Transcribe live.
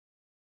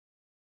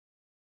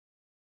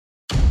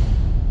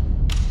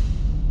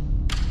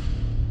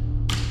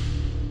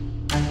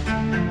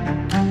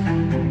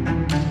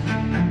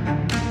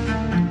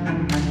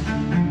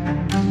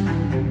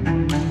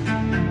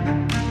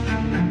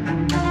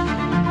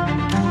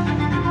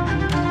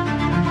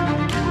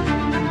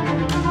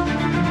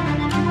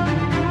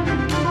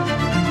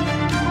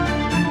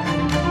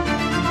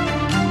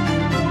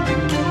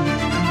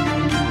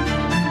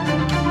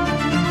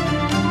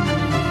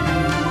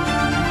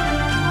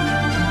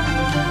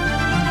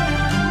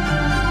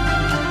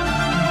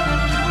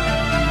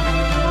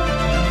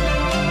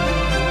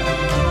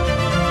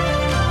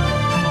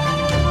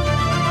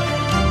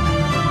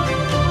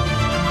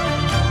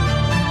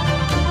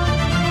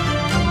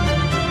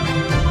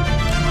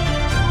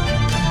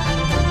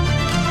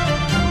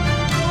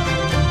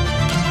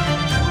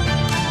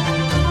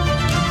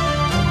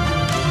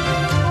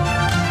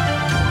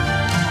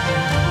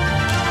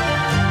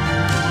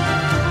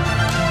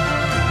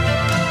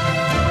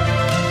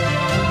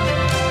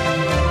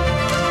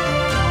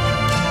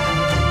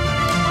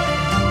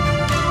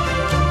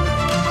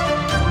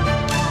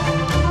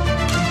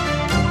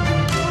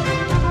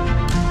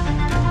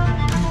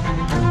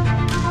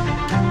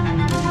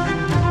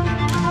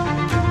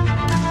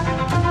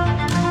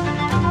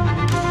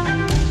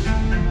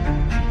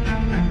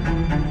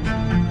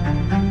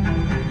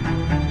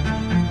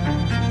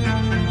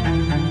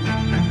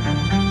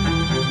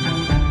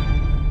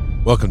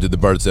Welcome to the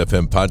Bards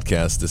FM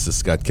podcast. This is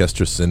Scott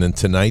Kesterson, and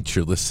tonight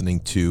you're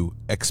listening to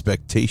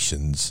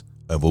Expectations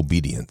of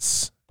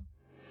Obedience.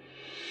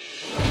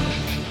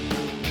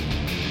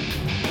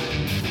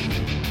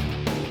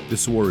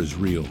 This war is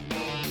real.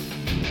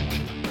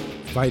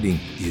 Fighting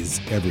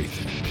is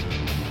everything.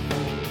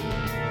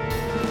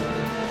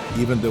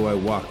 Even though I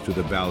walk through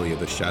the valley of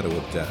the shadow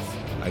of death,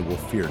 I will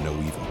fear no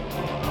evil.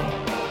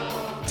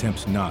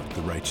 Tempt not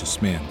the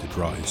righteous man to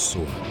draw his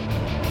sword.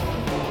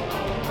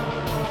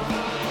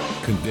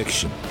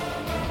 Conviction,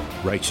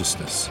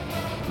 righteousness,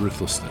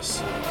 ruthlessness.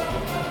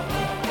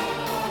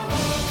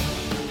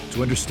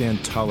 To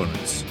understand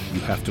tolerance, you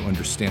have to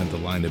understand the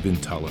line of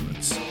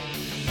intolerance.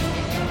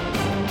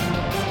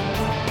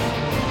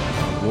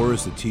 War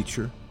is the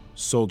teacher,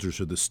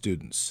 soldiers are the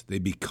students. They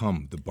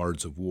become the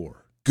bards of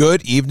war.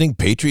 Good evening,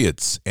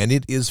 Patriots. And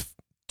it is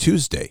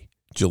Tuesday,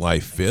 July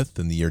 5th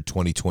in the year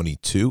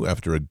 2022,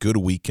 after a good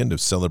weekend of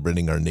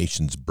celebrating our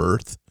nation's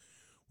birth,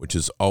 which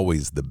is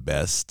always the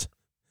best.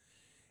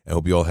 I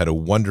hope you all had a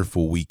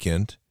wonderful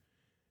weekend.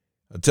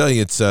 I'll tell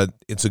you, it's a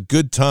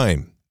good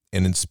time.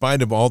 And in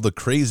spite of all the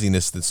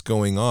craziness that's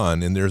going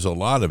on, and there's a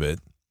lot of it,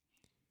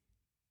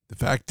 the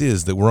fact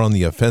is that we're on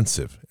the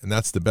offensive. And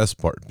that's the best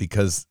part,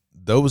 because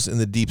those in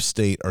the deep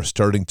state are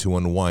starting to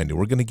unwind. And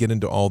we're going to get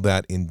into all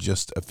that in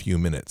just a few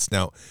minutes.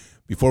 Now,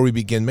 before we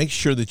begin, make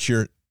sure that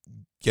you're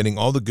getting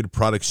all the good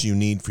products you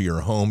need for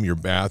your home, your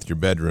bath, your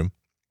bedroom,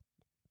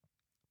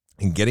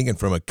 and getting it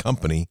from a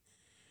company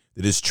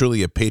that is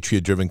truly a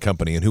Patriot-driven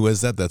company. And who is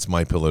that? That's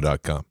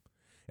MyPillow.com.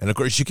 And, of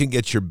course, you can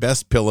get your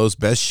best pillows,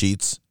 best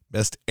sheets,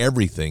 best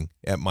everything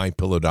at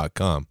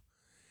MyPillow.com.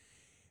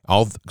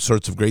 All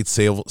sorts of great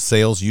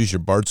sales. Use your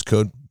BARDS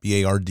code,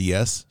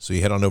 BARDS. So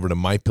you head on over to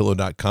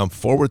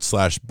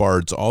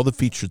MyPillow.com/BARDS. All the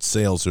featured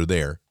sales are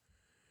there.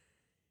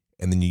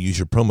 And then you use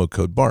your promo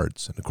code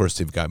BARDS. And, of course,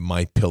 they've got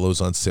MyPillows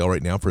on sale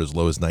right now for as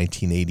low as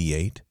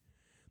 $19.88.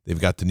 They've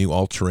got the new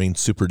all-terrain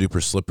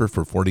super-duper slipper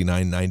for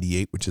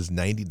 $49.98, which is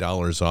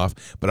 $90 off.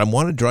 But I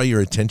want to draw your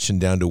attention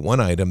down to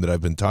one item that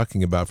I've been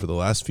talking about for the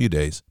last few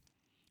days.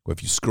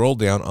 If you scroll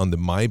down on the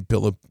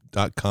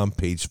MyPillow.com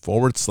page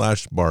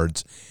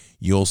 /BARDS,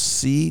 you'll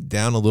see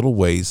down a little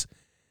ways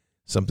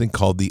something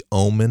called the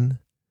Omen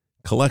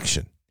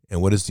Collection.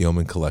 And what is the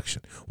Omen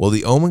Collection? Well,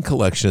 the Omen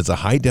Collection is a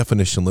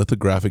high-definition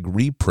lithographic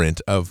reprint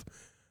of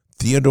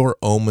Theodore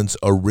Omen's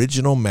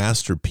original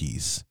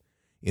masterpiece,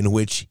 in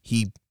which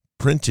he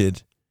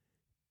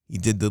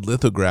did the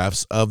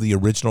lithographs of the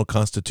original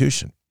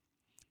Constitution.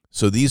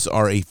 So these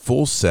are a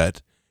full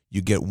set.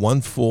 You get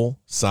one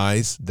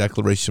full-size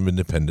Declaration of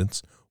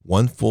Independence,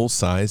 one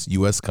full-size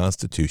U.S.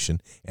 Constitution,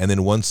 and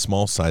then one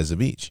small size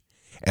of each.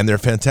 And they're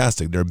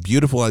fantastic. They're a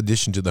beautiful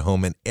addition to the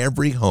home. And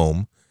every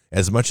home,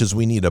 as much as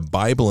we need a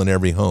Bible in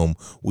every home,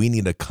 we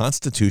need a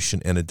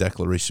Constitution and a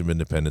Declaration of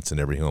Independence in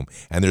every home.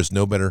 And there's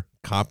no better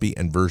copy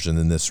and version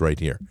than this right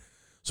here.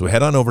 So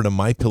head on over to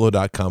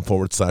MyPillow.com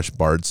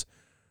 /BARDS.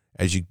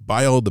 As you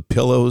buy all the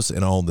pillows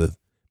and all the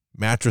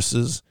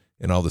mattresses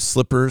and all the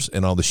slippers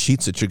and all the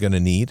sheets that you're going to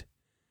need,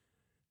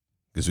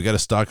 because we got to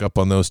stock up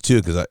on those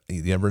too, because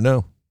you never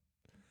know.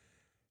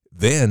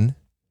 Then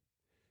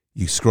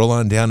you scroll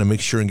on down and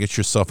make sure and get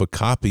yourself a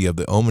copy of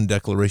the Omen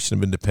Declaration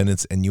of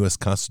Independence and U.S.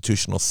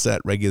 Constitutional Set,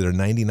 regular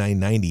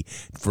 $99.90,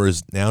 for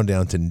is now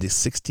down to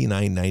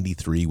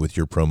 $69.93 with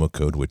your promo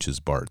code, which is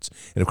BARDS.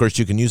 And of course,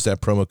 you can use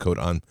that promo code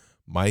on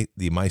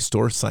the My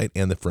Store site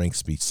and the Frank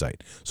Speech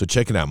site. So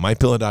check it out,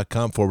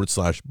 MyPillow.com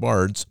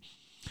 /BARDS,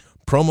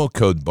 promo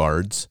code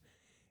BARDS.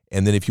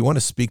 And then if you want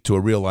to speak to a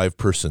real live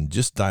person,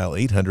 just dial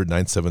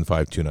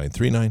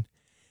 800-975-2939,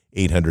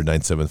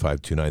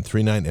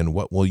 800-975-2939. And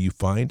what will you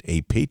find?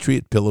 A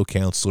Patriot Pillow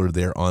Counselor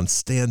there on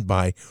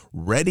standby,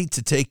 ready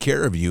to take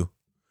care of you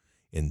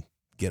and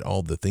get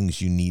all the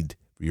things you need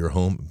for your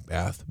home,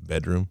 bath,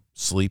 bedroom,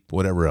 sleep,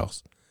 whatever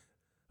else.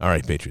 All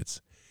right, Patriots.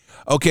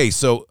 Okay,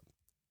 so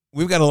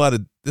we've got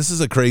this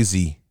is a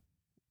crazy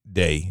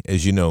day.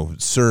 As you know,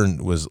 CERN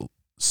was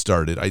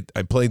started. I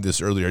played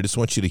this earlier. I just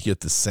want you to hear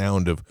the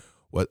sound of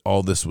what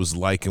all this was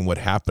like and what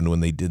happened when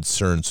they did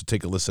CERN. So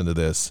take a listen to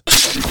this.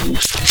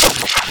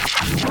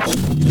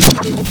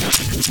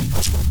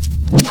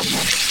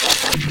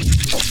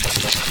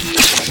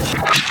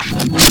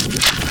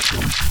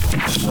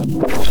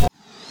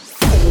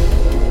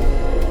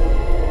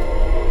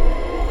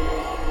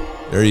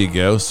 There you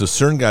go. So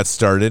CERN got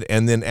started,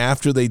 and then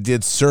after they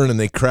did CERN and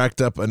they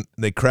cracked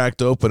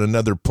open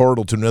another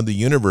portal to another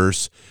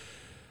universe.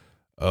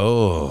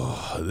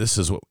 Oh, this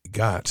is what we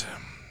got.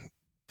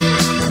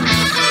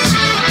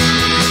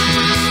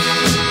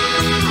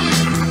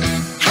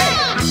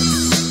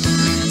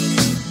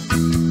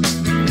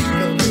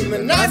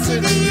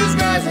 These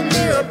guys and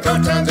there are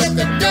protons at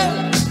the door.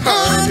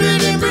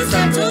 100 empty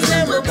samples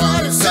and we're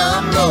wanting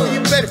some more. You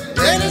better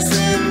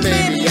medicine,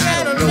 baby,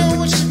 I don't know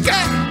what you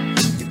got.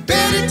 You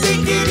better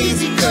take it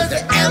easy, cause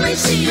the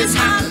LHC is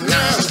hot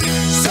now.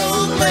 So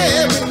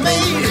glad we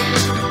made it.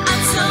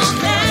 I'm so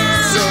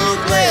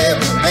glad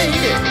we made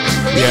it.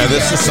 Yeah,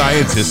 that's a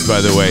scientist,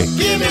 by the way.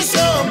 Give me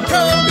some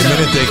company.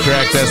 minute they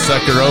cracked that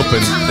sucker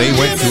open, they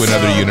went to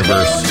another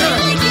universe.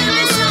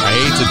 I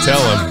hate to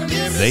tell them,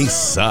 they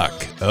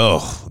suck.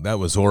 Oh, that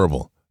was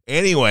horrible.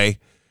 Anyway,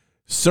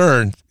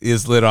 CERN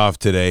is lit off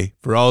today.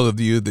 For all of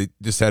you that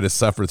just had to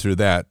suffer through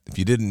that, if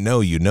you didn't know,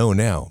 you know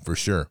now for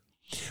sure.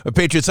 But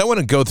Patriots, I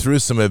want to go through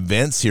some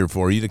events here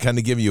for you to kind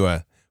of give you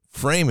a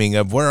framing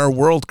of where our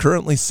world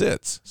currently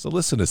sits. So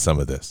listen to some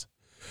of this.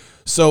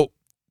 So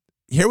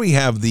here we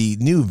have the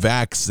new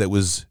vax that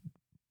was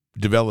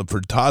developed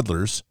for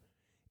toddlers.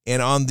 And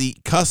on the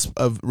cusp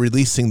of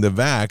releasing the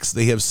vax,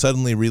 they have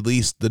suddenly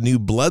released the new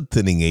blood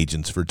thinning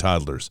agents for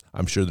toddlers.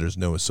 I'm sure there's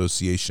no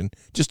association,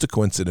 just a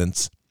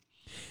coincidence.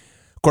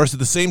 Of course, at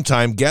the same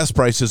time, gas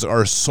prices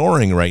are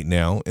soaring right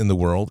now in the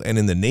world and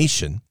in the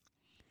nation.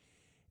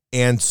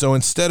 And so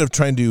instead of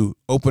trying to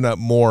open up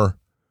more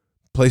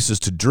places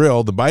to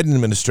drill, the Biden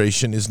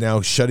administration is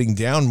now shutting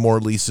down more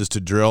leases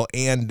to drill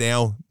and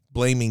now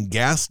blaming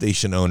gas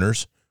station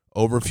owners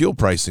over fuel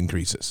price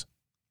increases.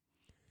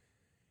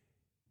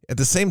 At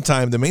the same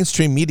time, the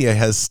mainstream media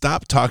has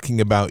stopped talking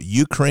about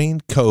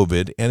Ukraine,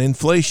 COVID, and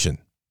inflation.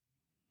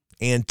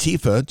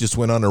 Antifa just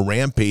went on a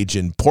rampage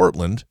in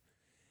Portland,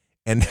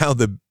 and now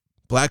the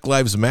Black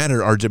Lives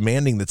Matter are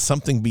demanding that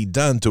something be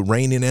done to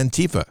rein in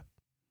Antifa.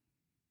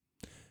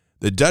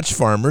 The Dutch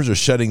farmers are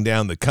shutting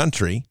down the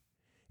country,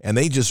 and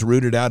they just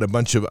rooted out a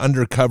bunch of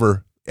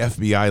undercover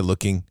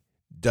FBI-looking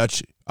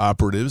Dutch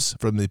operatives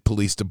from the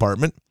police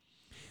department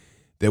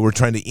that were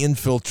trying to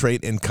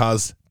infiltrate and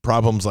cause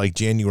problems like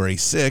January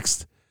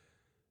 6th.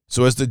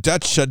 So as the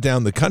Dutch shut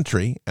down the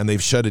country, and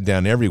they've shut it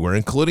down everywhere,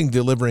 including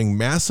delivering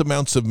mass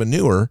amounts of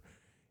manure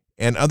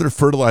and other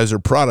fertilizer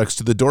products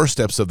to the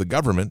doorsteps of the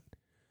government,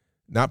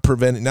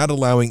 not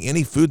allowing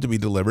any food to be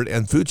delivered,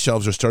 and food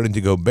shelves are starting to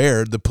go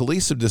bare, the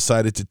police have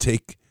decided to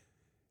take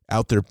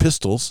out their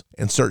pistols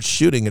and start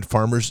shooting at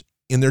farmers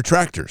in their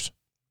tractors.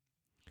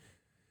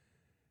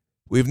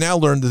 We've now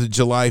learned that the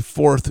July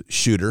 4th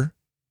shooter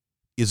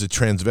is a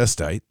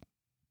transvestite.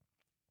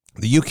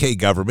 The UK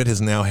government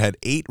has now had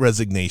 8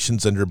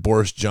 resignations under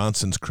Boris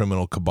Johnson's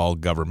criminal cabal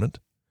government.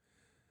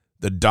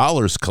 The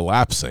dollar's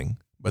collapsing,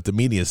 but the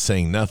media is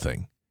saying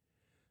nothing.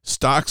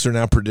 Stocks are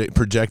now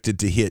projected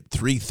to hit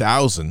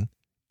 3,000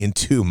 in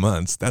 2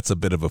 months. That's a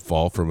bit of a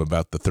fall from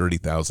about the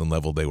 30,000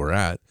 level they were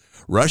at.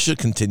 Russia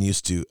continues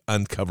to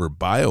uncover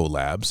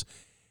biolabs.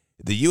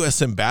 The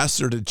U.S.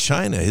 ambassador to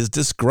China is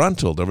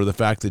disgruntled over the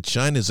fact that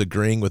China is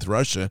agreeing with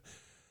Russia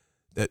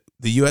that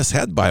the U.S.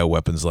 had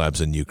bioweapons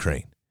labs in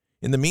Ukraine.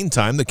 In the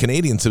meantime, the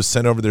Canadians have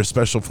sent over their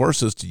special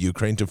forces to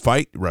Ukraine to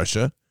fight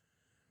Russia,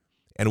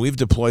 and we've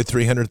deployed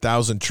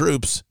 300,000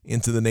 troops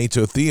into the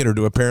NATO theater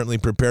to apparently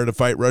prepare to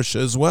fight Russia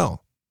as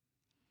well.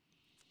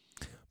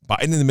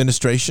 Biden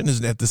administration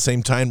is at the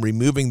same time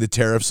removing the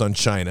tariffs on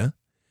China,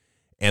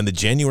 and the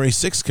January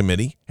 6th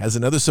committee has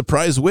another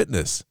surprise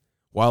witness,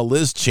 while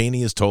Liz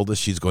Cheney has told us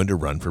she's going to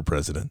run for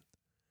president.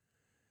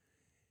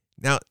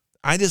 Now,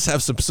 I just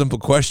have some simple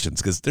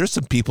questions because there's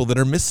some people that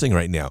are missing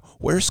right now.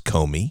 Where's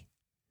Comey?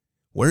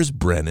 Where's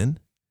Brennan?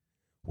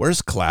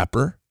 Where's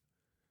Clapper?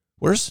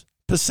 Where's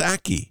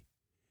Psaki?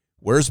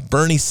 Where's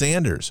Bernie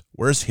Sanders?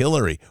 Where's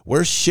Hillary?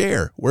 Where's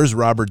Cher? Where's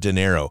Robert De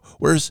Niro?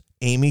 Where's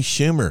Amy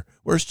Schumer?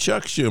 Where's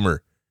Chuck Schumer?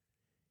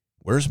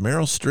 Where's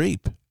Meryl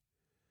Streep?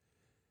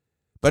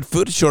 But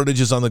food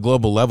shortages on the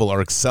global level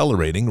are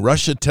accelerating.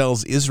 Russia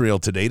tells Israel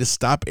today to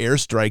stop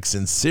airstrikes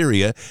in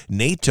Syria.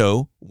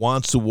 NATO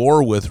wants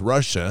war with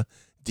Russia.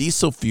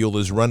 Diesel fuel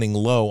is running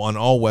low on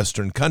all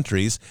Western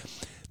countries.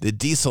 The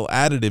diesel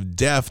additive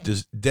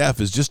DEF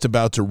is just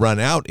about to run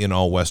out in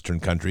all Western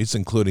countries,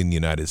 including the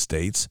United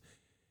States,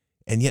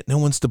 and yet no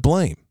one's to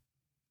blame.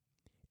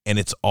 And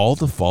it's all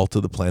the fault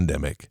of the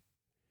pandemic.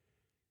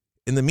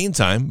 In the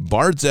meantime,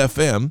 Bards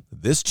FM,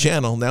 this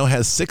channel, now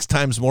has 6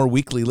 times more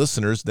weekly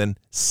listeners than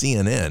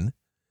CNN,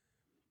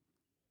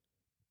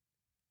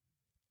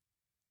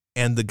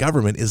 and the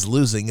government is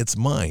losing its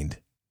mind.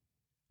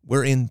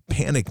 We're in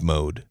panic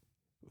mode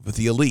with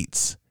the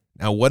elites.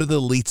 Now, what do the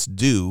elites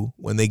do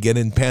when they get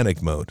in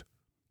panic mode?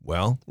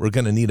 Well, we're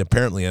going to need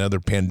apparently another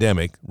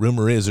pandemic.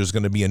 Rumor is there's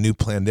going to be a new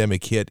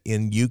pandemic hit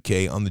in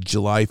UK on the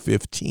July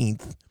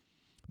 15th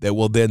that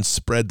will then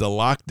spread the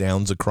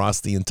lockdowns across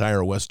the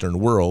entire Western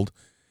world.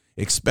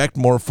 Expect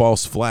more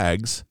false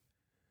flags.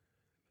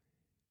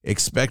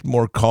 Expect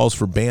more calls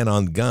for ban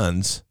on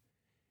guns.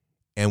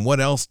 And what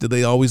else do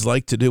they always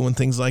like to do when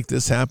things like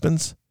this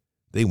happens?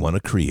 They want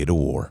to create a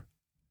war.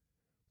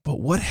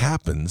 But what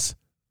happens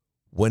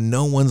when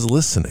no one's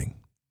listening?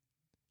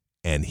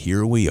 And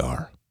here we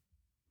are.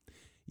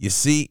 You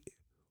see,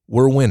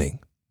 we're winning.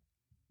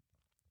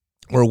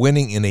 We're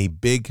winning in a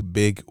big,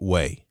 big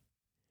way.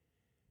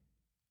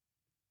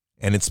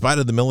 And in spite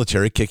of the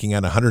military kicking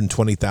out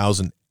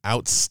 120,000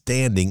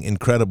 outstanding,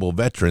 incredible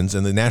veterans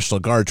and the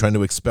National Guard trying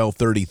to expel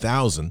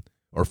 30,000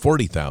 or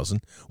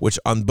 40,000, which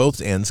on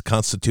both ends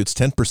constitutes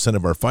 10%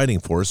 of our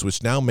fighting force,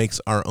 which now makes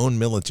our own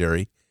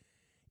military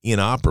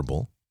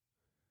inoperable,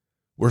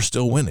 we're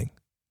still winning.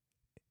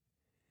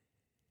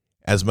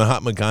 As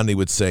Mahatma Gandhi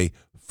would say,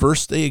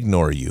 first they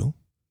ignore you,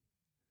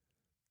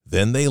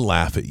 then they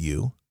laugh at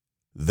you,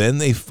 then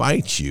they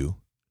fight you,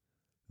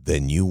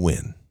 then you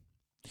win.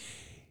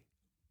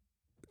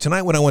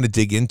 Tonight, what I want to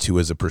dig into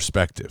is a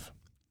perspective.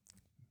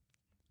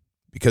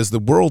 Because the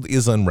world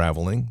is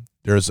unraveling.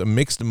 There's a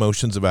mixed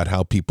emotions about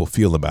how people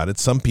feel about it.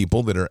 Some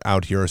people that are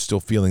out here are still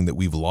feeling that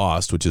we've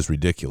lost, which is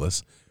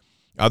ridiculous.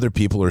 Other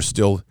people are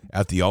still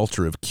at the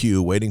altar of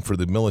Q, waiting for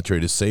the military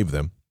to save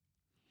them,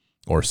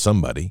 or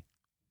somebody.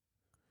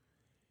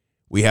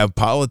 We have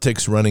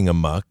politics running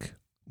amok.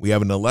 We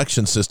have an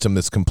election system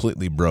that's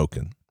completely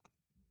broken.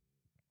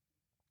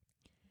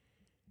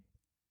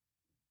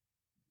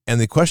 And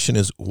the question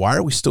is, why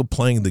are we still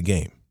playing the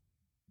game?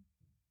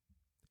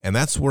 And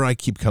that's where I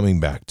keep coming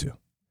back to.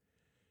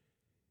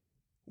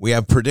 We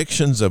have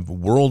predictions of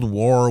world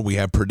war. We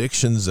have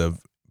predictions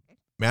of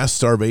mass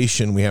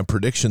starvation. We have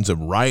predictions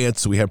of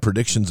riots. We have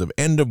predictions of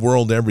end of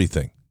world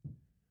everything.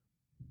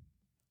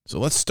 So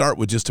let's start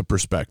with just a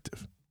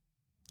perspective.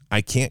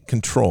 I can't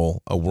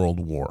control a world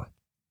war.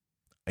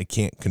 I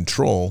can't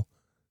control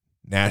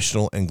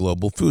national and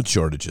global food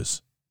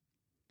shortages.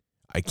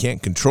 I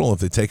can't control if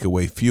they take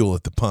away fuel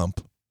at the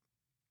pump.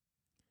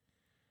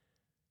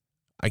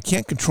 I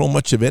can't control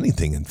much of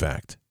anything, in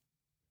fact,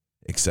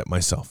 except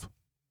myself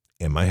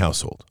and my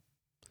household.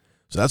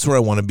 So that's where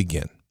I want to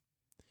begin.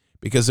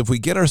 Because if we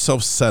get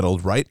ourselves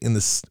settled right in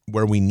this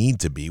where we need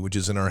to be, which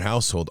is in our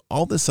household,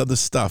 all this other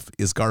stuff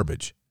is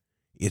garbage.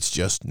 It's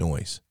just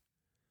noise.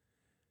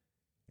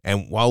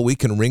 And while we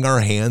can wring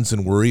our hands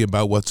and worry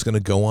about what's going to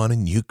go on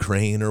in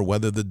Ukraine or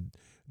whether the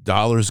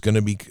dollar is going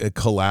to be a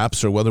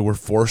collapse or whether we're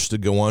forced to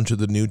go on to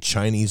the new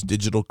Chinese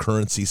digital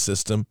currency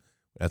system,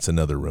 that's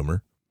another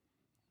rumor.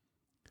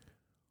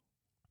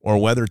 Or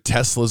whether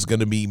Tesla is going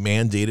to be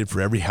mandated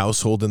for every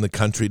household in the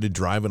country to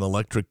drive an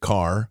electric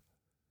car,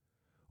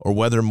 or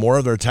whether more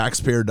of their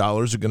taxpayer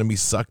dollars are going to be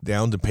sucked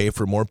down to pay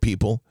for more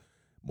people,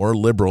 more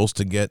liberals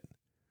to get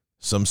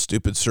some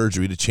stupid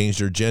surgery to change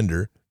their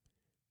gender.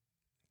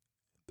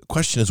 The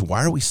question is,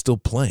 why are we still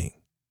playing?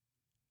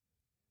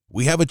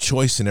 We have a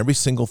choice in every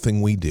single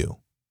thing we do.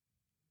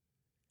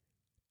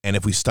 And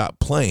if we stop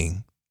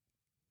playing,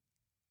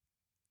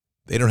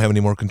 they don't have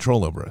any more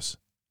control over us.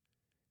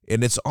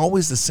 And it's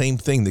always the same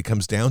thing that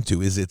comes down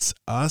to is it's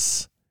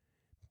us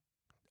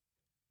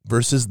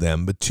versus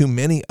them, but too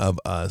many of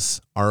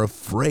us are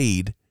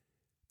afraid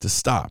to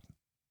stop.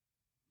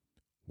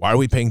 Why are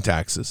we paying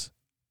taxes?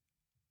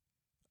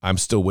 I'm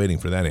still waiting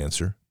for that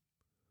answer.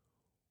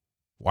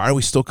 Why are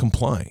we still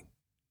complying?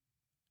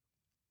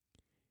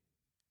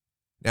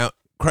 Now,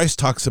 Christ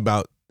talks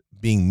about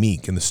being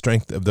meek and the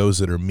strength of those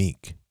that are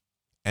meek.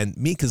 And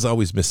meek is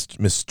always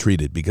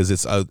mistreated because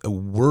it's a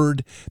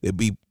word that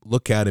we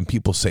look at and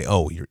people say,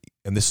 oh,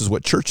 and this is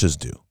what churches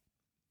do.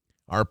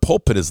 Our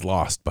pulpit is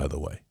lost, by the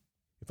way,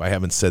 if I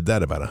haven't said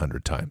that about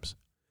 100 times.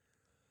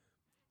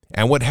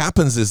 And what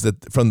happens is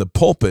that from the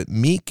pulpit,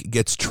 meek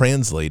gets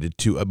translated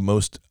to a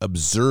most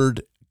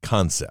absurd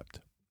concept.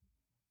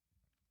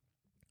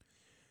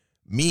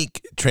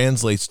 Meek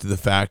translates to the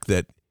fact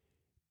that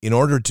in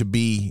order to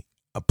be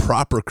a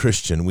proper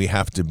Christian, we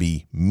have to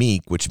be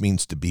meek, which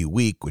means to be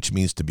weak, which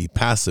means to be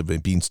passive.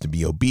 It means to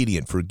be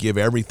obedient, forgive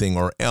everything,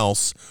 or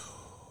else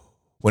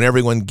when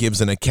everyone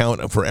gives an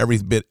account for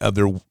every bit of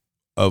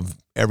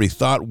every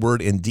thought,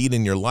 word, and deed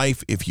in your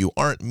life, if you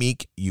aren't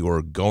meek, you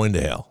are going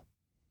to hell.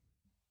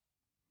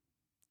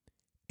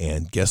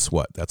 And guess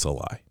what? That's a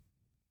lie.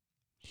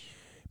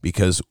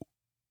 Because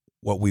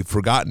what we've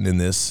forgotten in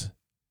this,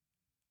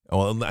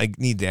 well, I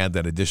need to add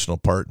that additional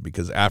part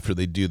because after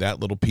they do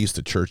that little piece,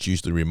 the church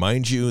usually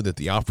reminds you that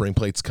the offering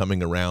plate's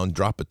coming around,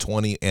 drop a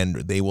 20, and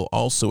they will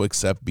also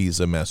accept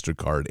Visa,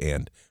 MasterCard,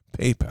 and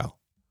PayPal.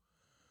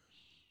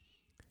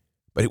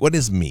 But what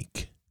is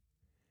meek?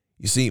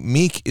 You see,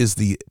 meek is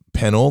the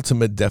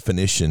penultimate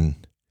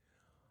definition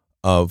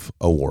of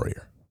a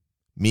warrior.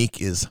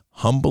 Meek is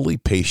humbly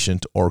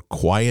patient or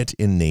quiet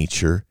in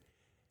nature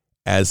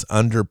as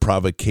under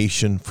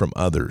provocation from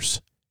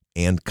others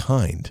and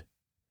kind.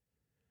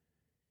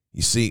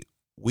 You see,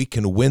 we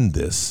can win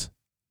this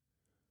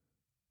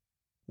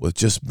with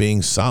just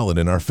being solid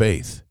in our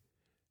faith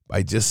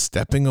by just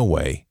stepping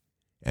away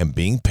and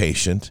being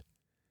patient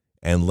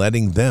and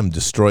letting them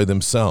destroy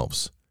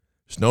themselves.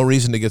 There's no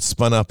reason to get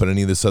spun up in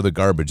any of this other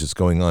garbage that's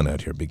going on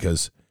out here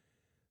because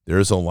there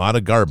is a lot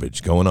of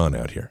garbage going on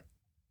out here.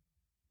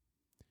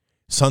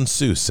 Sun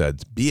Tzu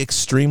said, be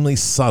extremely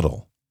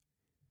subtle,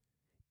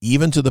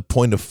 even to the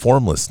point of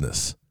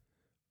formlessness,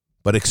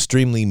 but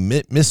extremely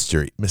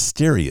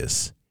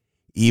mysterious,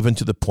 even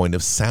to the point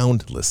of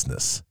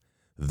soundlessness.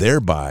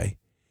 Thereby,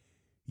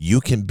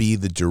 you can be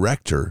the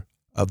director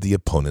of the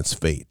opponent's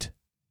fate.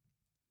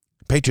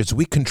 Patriots,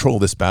 we control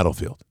this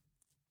battlefield.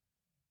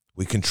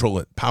 We control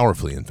it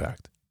powerfully, in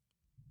fact.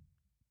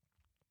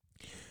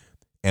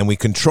 And we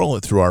control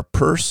it through our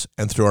purse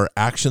and through our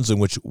actions in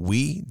which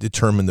we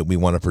determine that we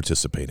want to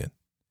participate in.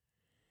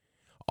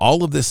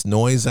 All of this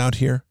noise out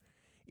here,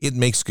 it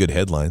makes good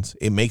headlines.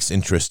 It makes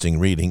interesting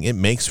reading. It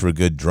makes for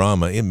good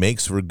drama. It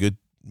makes for good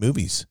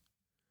movies.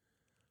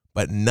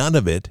 But none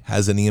of it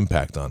has any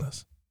impact on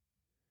us.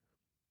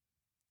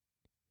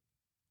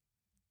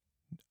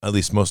 at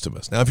least most of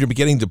us. Now, if you're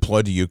getting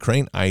deployed to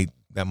Ukraine,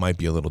 that might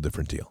be a little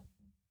different deal.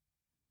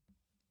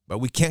 But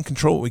we can't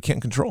control what we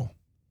can't control.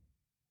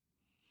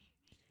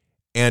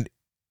 And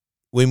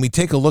when we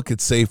take a look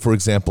at, say, for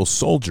example,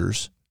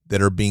 soldiers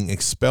that are being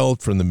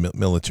expelled from the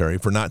military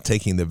for not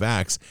taking the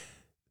vax,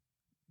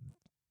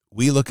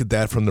 we look at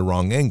that from the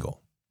wrong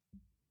angle.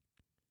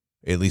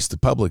 At least the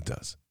public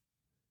does.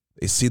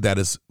 They see that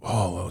as,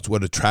 it's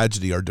what a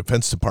tragedy. Our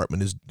Defense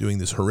Department is doing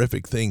this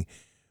horrific thing.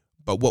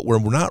 But what we're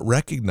not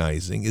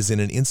recognizing is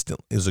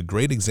a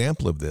great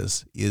example of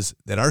this, is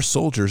that our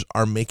soldiers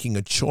are making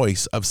a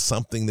choice of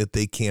something that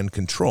they can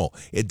control.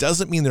 It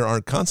doesn't mean there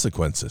aren't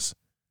consequences.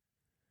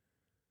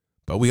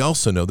 But we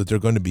also know that they're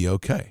going to be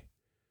okay.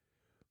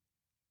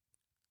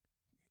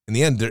 In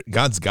the end,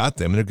 God's got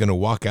them, and they're going to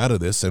walk out of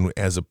this, and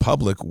as a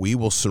public, we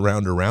will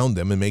surround around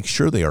them and make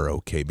sure they are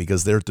okay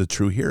because they're the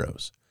true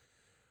heroes.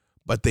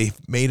 But they've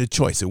made a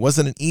choice. It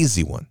wasn't an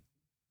easy one.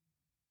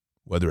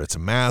 Whether it's a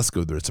mask,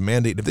 whether it's a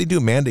mandate. If they do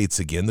mandates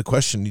again, the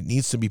question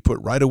needs to be put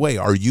right away.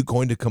 Are you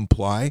going to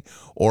comply,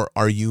 or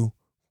are you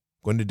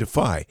going to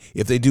defy?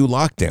 If they do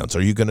lockdowns,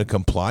 are you going to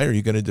comply, or are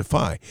you going to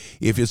defy?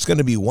 If it's going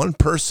to be one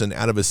person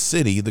out of a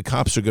city, the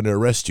cops are going to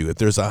arrest you. If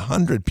there's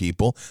 100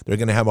 people, they're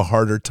going to have a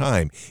harder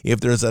time. If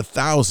there's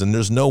 1,000,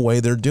 there's no way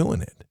they're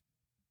doing it.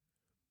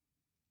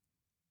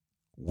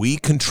 We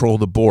control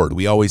the board.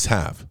 We always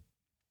have.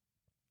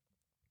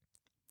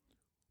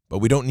 But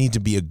we don't need to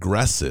be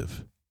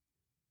aggressive.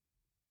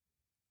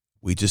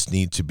 We just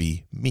need to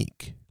be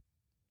meek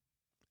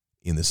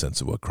in the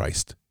sense of what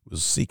Christ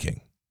was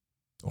seeking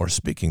or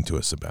speaking to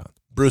us about.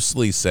 Bruce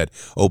Lee said,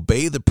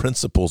 obey the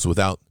principles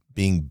without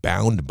being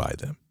bound by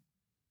them.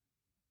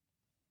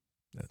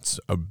 That's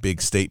a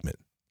big statement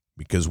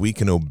because we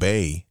can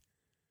obey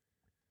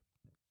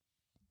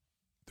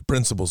the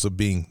principles of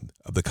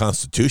the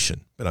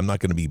Constitution, but I'm not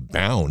going to be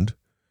bound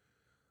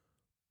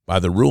by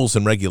the rules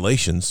and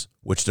regulations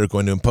which they're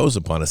going to impose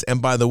upon us.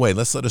 And by the way,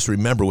 let us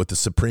remember what the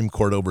Supreme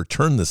Court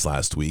overturned this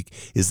last week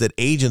is that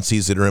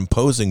agencies that are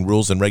imposing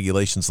rules and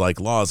regulations like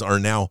laws are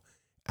now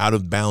out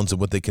of bounds of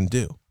what they can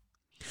do.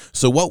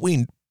 So what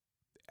we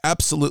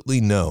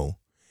absolutely know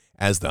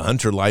as the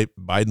Hunter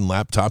Biden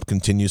laptop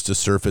continues to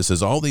surface,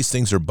 as all these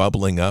things are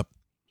bubbling up,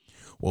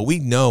 what we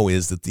know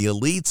is that the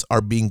elites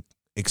are being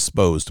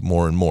exposed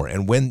more and more.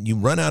 And when you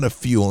run out of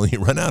fuel and you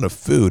run out of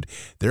food,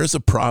 there's a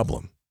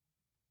problem.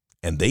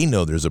 And they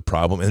know there's a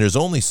problem, and there's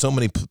only so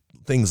many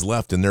things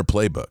left in their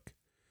playbook.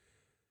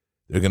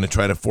 They're going to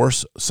try to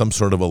force some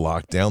sort of a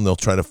lockdown. They'll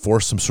try to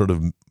force some sort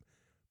of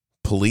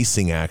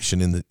policing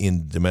action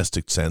in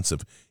domestic sense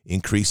of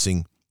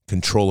increasing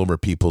control over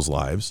people's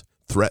lives.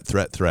 Threat.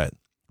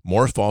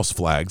 More false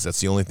flags.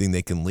 That's the only thing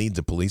they can lead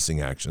to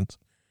policing actions.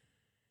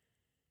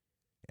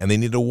 And they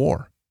need a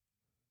war.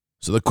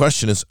 So the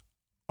question is,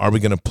 are we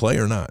going to play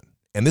or not?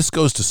 And this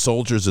goes to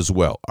soldiers as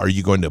well. Are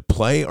you going to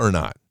play or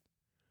not?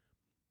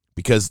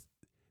 Because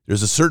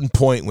there's a certain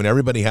point when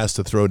everybody has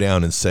to throw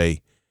down and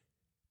say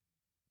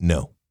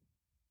no.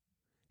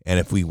 And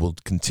if we will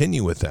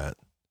continue with that,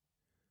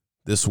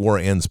 this war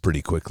ends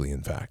pretty quickly,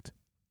 in fact.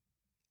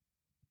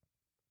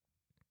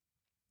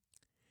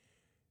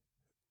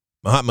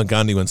 Mahatma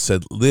Gandhi once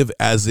said, live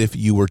as if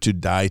you were to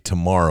die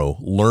tomorrow.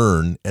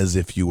 Learn as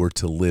if you were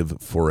to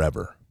live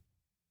forever.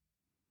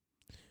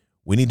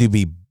 We need to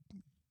be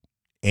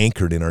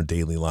anchored in our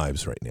daily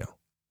lives right now.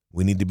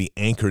 We need to be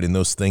anchored in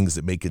those things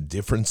that make a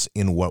difference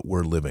in what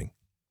we're living,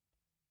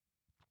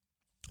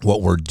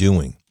 what we're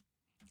doing,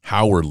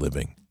 how we're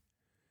living.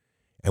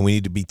 And we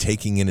need to be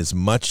taking in as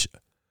much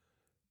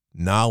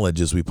knowledge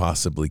as we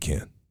possibly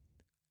can,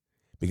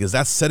 because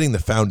that's setting the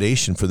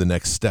foundation for the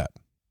next step.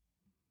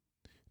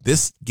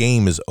 This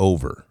game is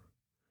over.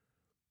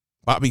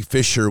 Bobby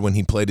Fischer, when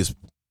he played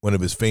one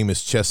of his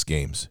famous chess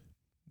games,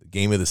 the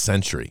game of the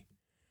century,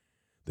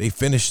 they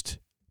finished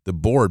the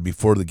board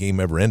before the game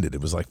ever ended.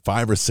 It was like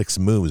 5 or 6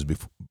 moves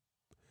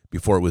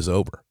before it was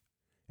over.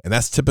 And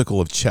that's typical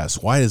of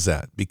chess. Why is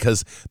that?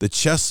 Because the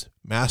chess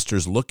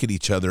masters look at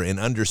each other and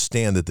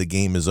understand that the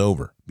game is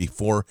over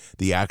before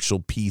the actual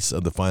piece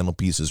of the final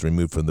piece is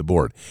removed from the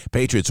board.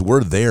 Patriots,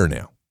 we're there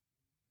now.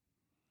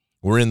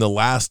 We're in the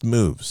last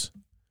moves.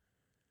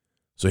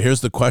 So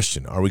here's the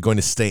question. Are we going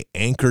to stay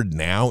anchored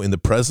now in the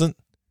present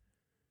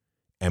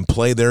and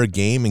play their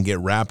game and get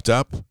wrapped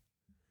up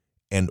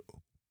and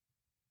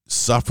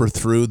suffer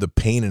through the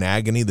pain and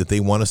agony that they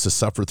want us to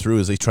suffer through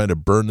as they try to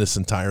burn this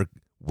entire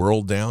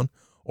world down?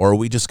 Or are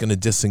we just going to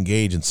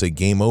disengage and say,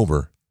 game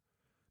over?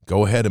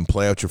 Go ahead and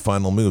play out your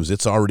final moves.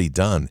 It's already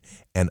done.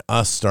 And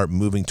us start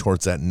moving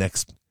towards that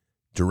next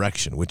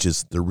direction, which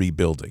is the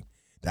rebuilding.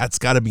 That's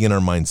got to be in our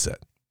mindset.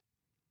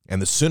 And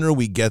the sooner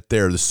we get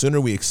there, the sooner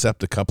we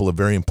accept a couple of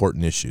very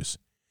important issues.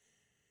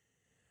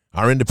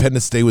 Our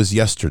Independence Day was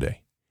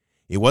yesterday.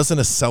 It wasn't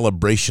a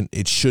celebration.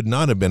 It should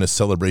not have been a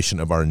celebration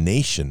of our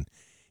nation.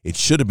 It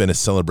should have been a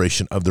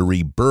celebration of the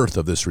rebirth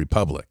of this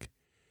republic,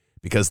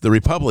 because the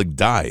republic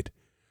died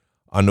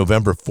on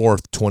November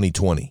 4th,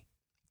 2020.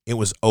 It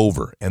was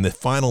over, and the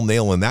final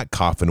nail in that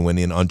coffin went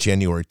in on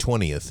January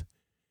 20th,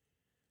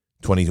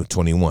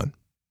 2021.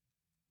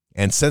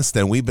 And since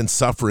then, we've been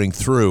suffering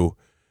through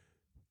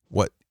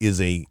what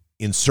is a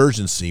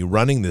insurgency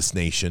running this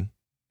nation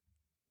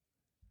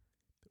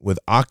with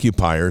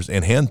occupiers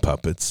and hand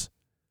puppets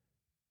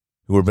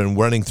who have been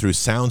running through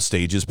sound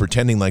stages,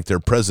 pretending like they're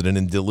president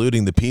and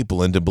deluding the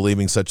people into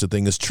believing such a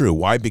thing is true.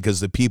 Why?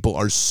 Because the people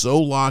are so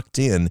locked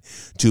in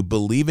to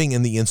believing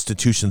in the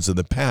institutions of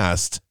the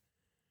past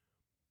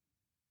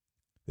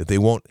that they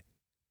won't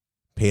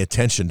pay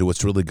attention to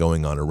what's really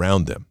going on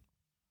around them.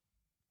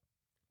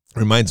 It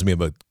reminds me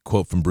of a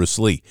quote from Bruce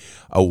Lee.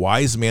 A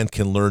wise man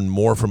can learn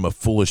more from a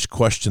foolish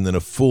question than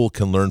a fool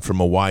can learn from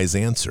a wise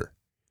answer.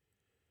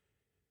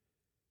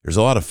 There's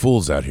a lot of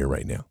fools out here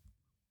right now.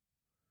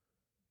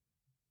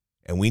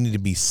 And we need to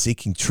be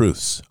seeking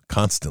truths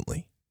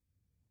constantly.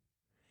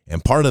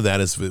 And part of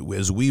that is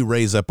as we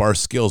raise up our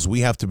skills,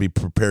 we have to be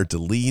prepared to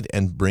lead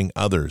and bring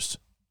others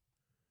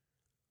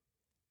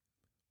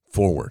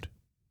forward.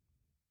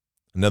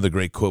 Another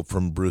great quote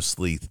from Bruce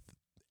Lee.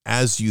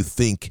 As you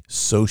think,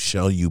 so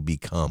shall you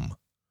become.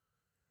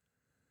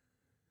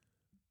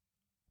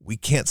 We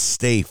can't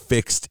stay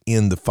fixed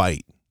in the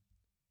fight.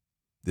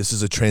 This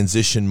is a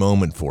transition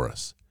moment for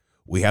us.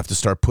 We have to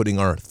start putting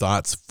our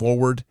thoughts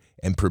forward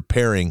and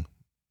preparing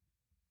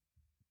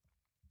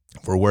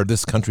for where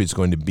this country is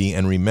going to be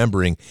and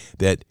remembering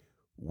that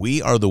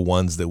we are the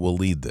ones that will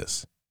lead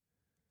this.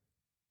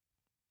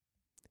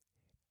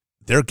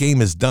 Their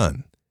game is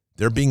done.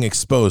 They're being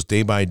exposed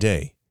day by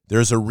day.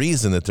 There's a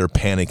reason that they're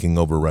panicking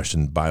over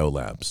Russian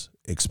biolabs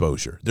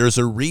exposure. There's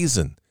a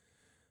reason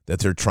that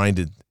they're trying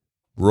to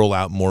roll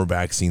out more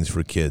vaccines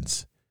for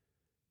kids.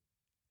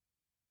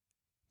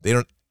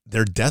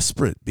 They're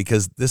desperate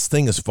because this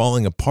thing is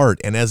falling apart,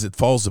 and as it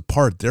falls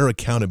apart, their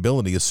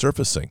accountability is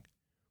surfacing.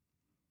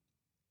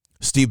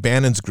 Steve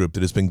Bannon's group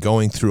that has been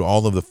going through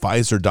all of the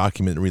Pfizer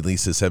document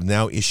releases have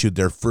now issued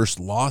their first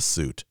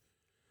lawsuit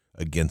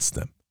against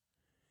them.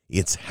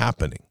 It's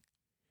happening.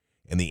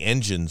 And the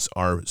engines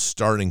are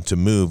starting to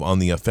move on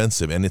the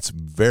offensive, and it's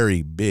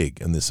very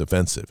big in this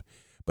offensive.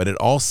 But it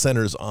all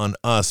centers on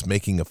us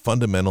making a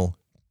fundamental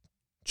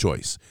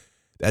choice.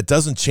 That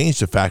doesn't change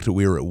the fact that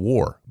we are at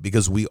war,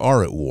 because we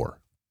are at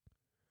war.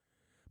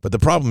 But the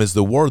problem is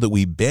the war that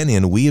we've been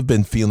in, we have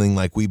been feeling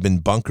like we've been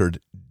bunkered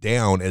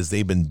down as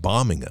they've been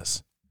bombing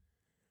us.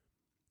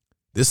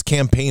 This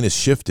campaign has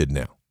shifted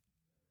now.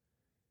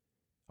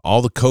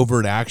 All the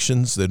covert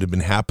actions that have been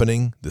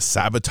happening, the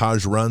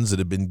sabotage runs that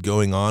have been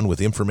going on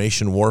with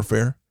information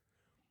warfare,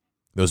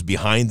 those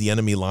behind the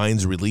enemy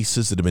lines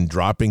releases that have been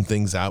dropping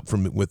things out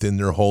from within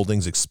their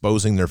holdings,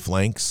 exposing their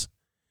flanks,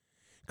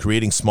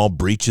 creating small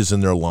breaches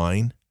in their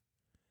line.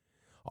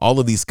 All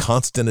of these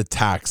constant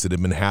attacks that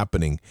have been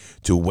happening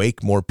to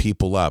wake more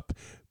people up,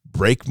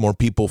 break more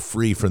people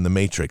free from the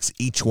matrix.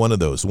 Each one of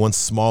those, one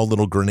small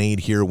little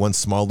grenade here, one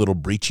small little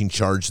breaching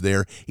charge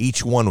there,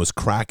 each one was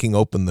cracking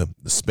open the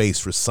space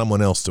for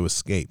someone else to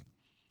escape.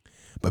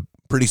 But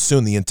pretty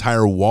soon the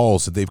entire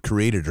walls that they've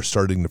created are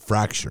starting to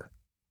fracture.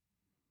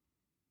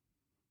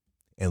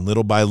 And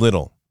little by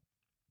little,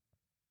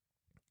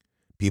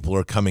 people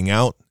are coming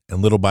out,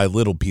 and little by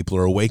little, people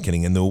are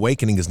awakening. And the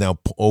awakening is now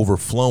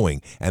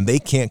overflowing, and they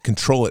can't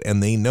control it,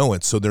 and they know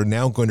it. So they're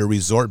now going to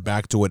resort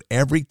back to what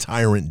every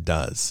tyrant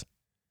does.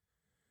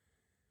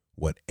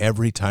 What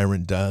every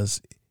tyrant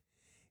does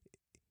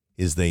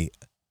is they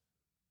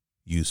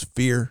use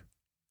fear,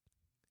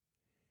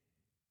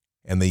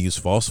 and they use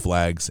false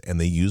flags,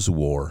 and they use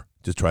war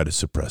to try to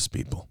suppress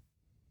people.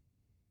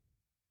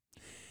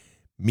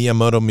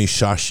 Miyamoto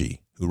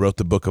Musashi, who wrote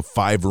the book of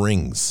 5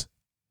 Rings,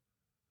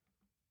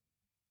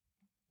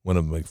 one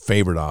of my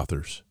favorite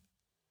authors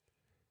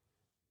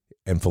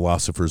and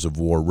philosophers of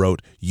war,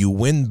 wrote, "You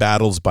win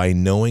battles by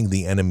knowing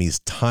the enemy's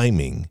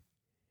timing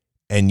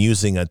and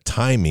using a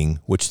timing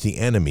which the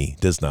enemy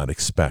does not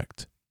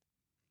expect."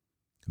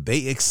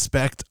 They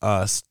expect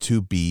us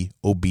to be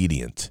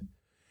obedient.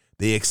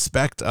 They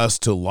expect us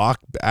to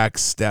lock back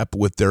step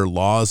with their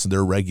laws,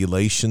 their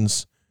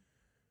regulations,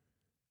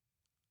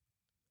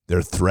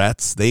 their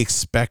threats. They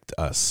expect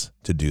us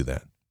to do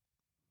that.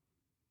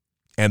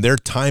 And their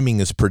timing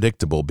is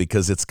predictable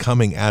because it's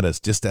coming at us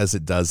just as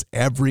it does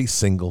every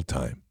single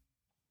time.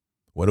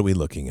 What are we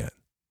looking at?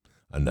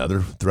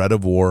 Another threat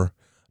of war,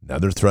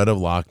 another threat of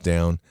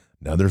lockdown,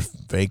 another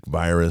fake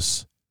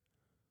virus,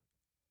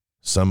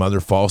 some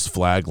other false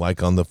flag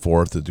like on the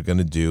 4th that they're going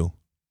to do.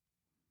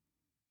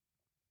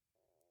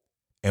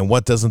 And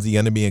what doesn't the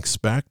enemy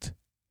expect?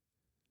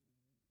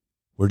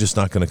 We're just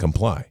not going to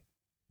comply.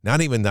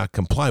 Not even not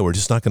comply, we're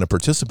just not going to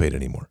participate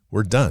anymore.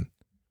 We're done.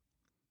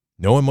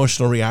 No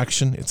emotional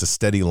reaction. It's a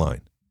steady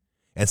line.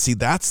 And see,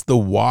 that's the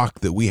walk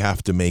that we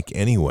have to make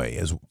anyway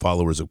as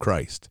followers of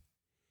Christ.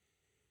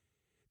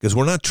 Because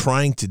we're not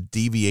trying to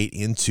deviate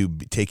into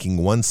taking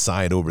one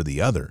side over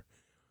the other.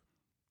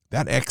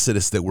 That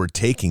exodus that we're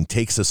taking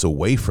takes us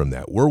away from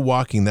that. We're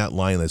walking that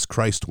line as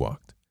Christ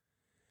walked.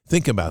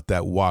 Think about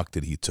that walk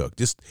that he took.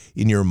 Just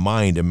in your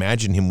mind,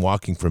 imagine him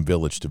walking from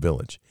village to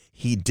village.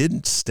 He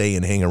didn't stay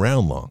and hang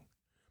around long.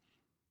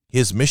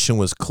 His mission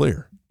was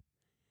clear.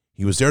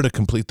 He was there to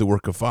complete the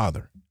work of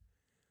Father.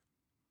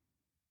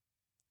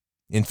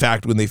 In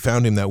fact, when they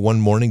found him that one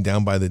morning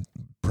down by the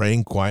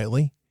praying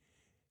quietly,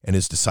 and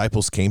his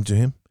disciples came to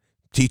him,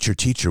 "Teacher,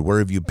 teacher, where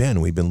have you been?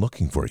 We've been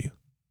looking for you."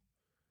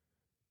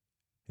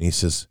 And he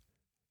says,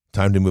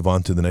 "Time to move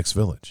on to the next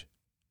village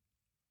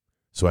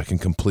so I can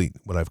complete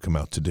what I've come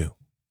out to do."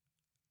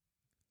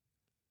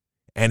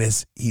 And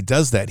as he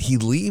does that, he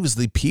leaves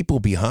the people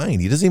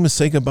behind. He doesn't even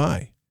say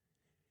goodbye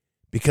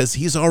because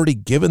he's already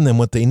given them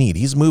what they need.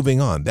 He's moving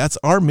on. That's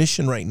our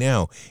mission right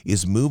now,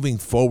 is moving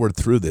forward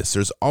through this.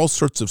 There's all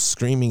sorts of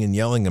screaming and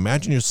yelling.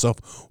 Imagine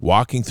yourself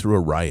walking through a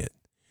riot.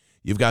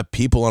 You've got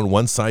people on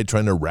one side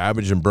trying to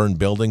ravage and burn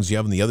buildings. You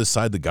have on the other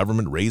side the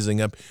government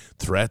raising up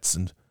threats.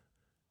 And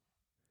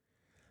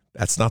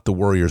that's not the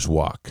warrior's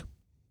walk.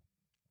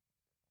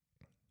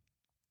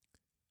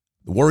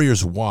 The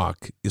warrior's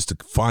walk is to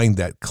find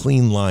that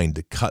clean line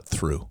to cut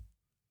through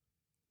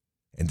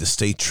and to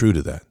stay true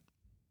to that.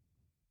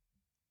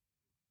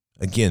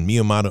 Again,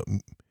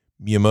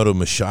 Miyamoto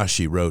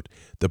Musashi wrote,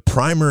 "The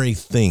primary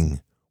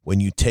thing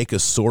when you take a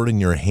sword in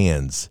your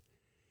hands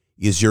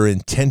is your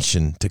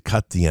intention to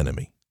cut the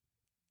enemy,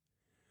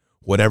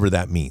 whatever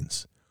that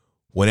means.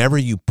 Whenever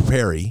you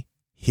parry,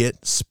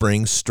 hit,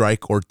 spring,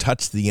 strike, or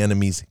touch the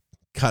enemy's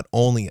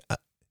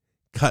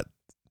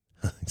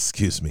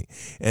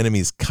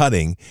enemy's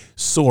cutting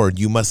sword,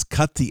 you must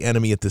cut the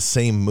enemy at the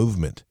same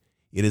movement.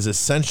 It is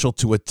essential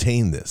to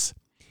attain this.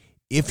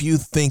 If you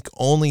think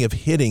only of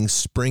hitting,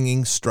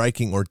 springing,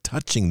 striking, or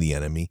touching the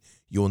enemy,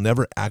 you will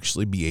never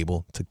actually be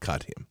able to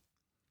cut him."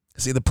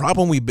 See, the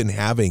problem we've been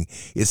having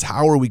is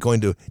how are we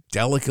going to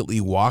delicately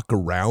walk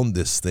around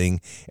this thing,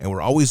 and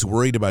we're always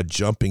worried about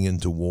jumping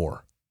into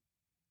war.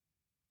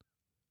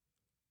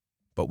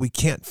 But we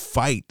can't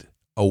fight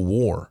a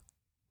war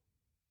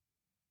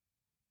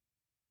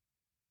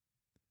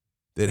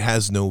that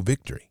has no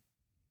victory.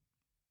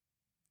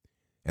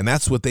 And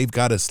that's what they've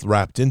got us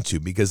wrapped into,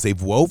 because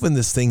they've woven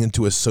this thing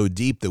into us so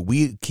deep that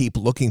we keep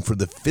looking for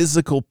the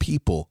physical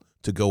people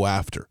to go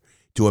after,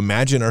 to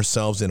imagine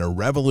ourselves in a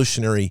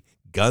revolutionary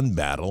gun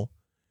battle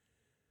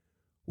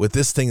with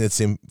this thing that's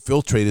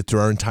infiltrated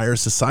through our entire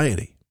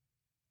society.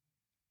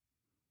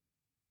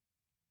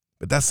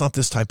 But that's not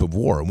this type of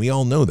war, and we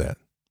all know that.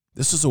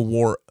 This is a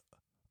war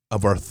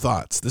of our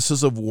thoughts. This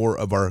is a war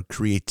of our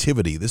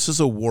creativity. This is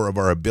a war of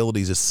our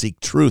ability to seek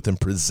truth and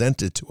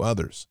present it to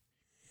others.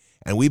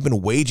 And we've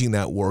been waging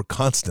that war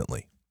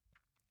constantly.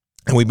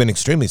 And we've been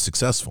extremely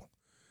successful.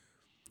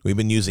 We've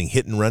been using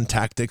hit and run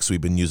tactics. We've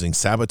been using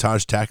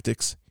sabotage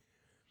tactics.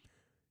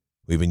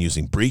 We've been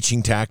using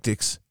breaching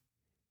tactics.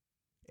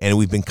 And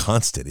we've been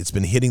constant. It's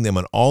been hitting them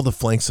on all the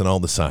flanks and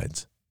all the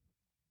sides.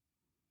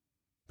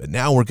 But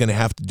now we're going to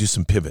have to do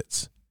some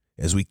pivots.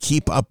 As we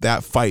keep up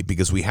that fight,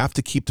 because we have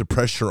to keep the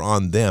pressure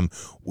on them,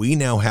 we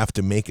now have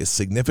to make a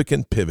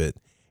significant pivot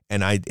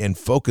and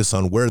focus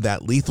on where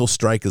that lethal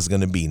strike is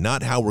going to be.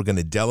 Not how we're going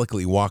to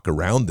delicately walk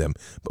around them,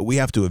 but we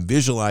have to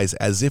visualize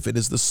as if it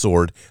is the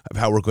sword of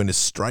how we're going to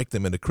strike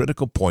them at a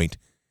critical point,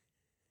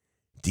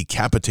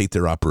 decapitate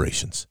their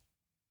operations.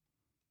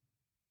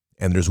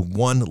 And there's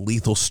one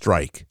lethal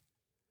strike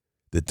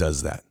that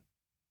does that.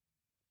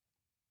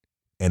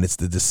 And it's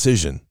the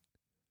decision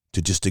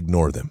to just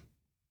ignore them.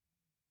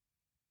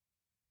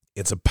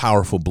 It's a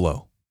powerful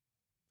blow.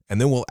 And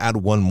then we'll add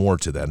one more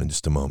to that in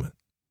just a moment.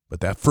 But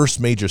that first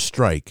major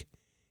strike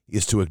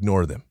is to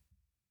ignore them.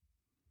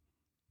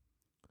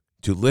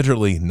 To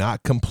literally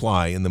not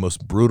comply in the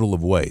most brutal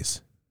of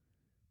ways.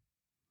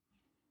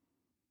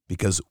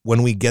 Because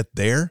when we get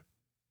there,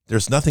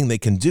 there's nothing they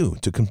can do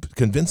to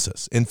convince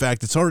us. In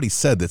fact, it's already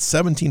said that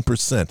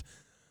 17%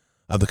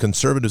 of the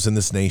conservatives in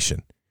this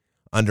nation,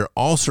 under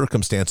all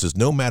circumstances,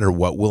 no matter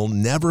what, will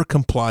never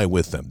comply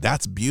with them.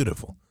 That's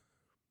beautiful.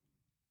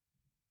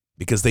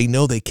 Because they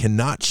know they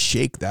cannot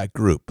shake that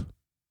group.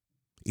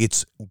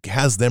 It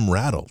has them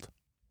rattled.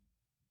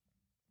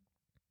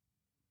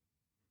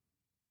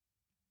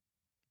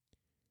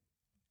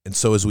 And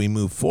so as we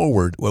move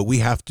forward, what we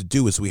have to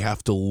do is we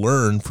have to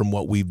learn from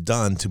what we've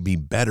done to be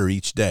better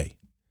each day.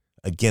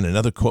 Again,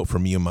 another quote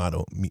from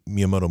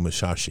Miyamoto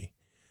Musashi.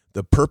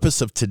 "The purpose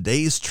of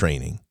today's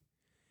training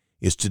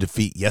is to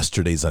defeat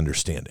yesterday's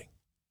understanding."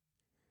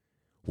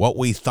 What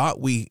we thought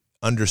we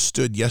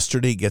understood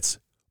yesterday gets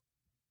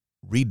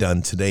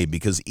redone today,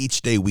 because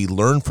each day we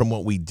learn from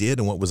what we did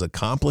and what was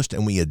accomplished,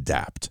 and we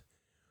adapt.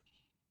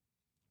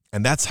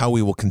 And that's how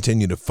we will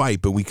continue to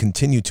fight, but we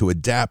continue to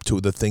adapt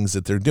to the things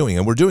that they're doing.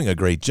 And we're doing a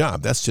great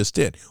job. That's just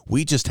it.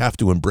 We just have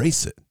to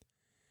embrace it.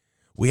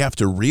 We have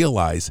to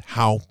realize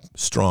how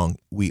strong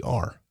we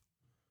are.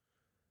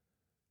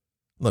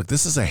 Look,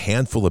 this is a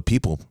handful of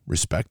people,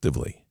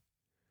 respectively.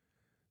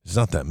 There's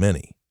not that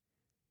many.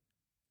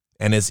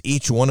 And as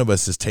each one of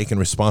us has taken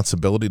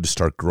responsibility to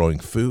start growing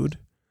food,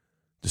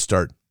 to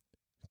start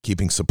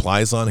keeping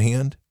supplies on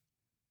hand,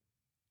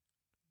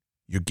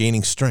 you're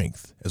gaining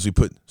strength. As we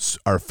put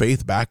our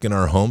faith back in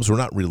our homes, we're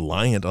not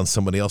reliant on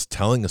somebody else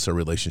telling us our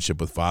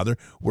relationship with Father.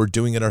 We're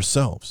doing it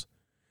ourselves.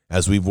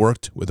 As we've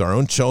worked with our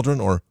own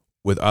children or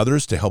with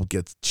others to help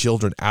get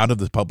children out of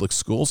the public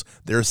schools,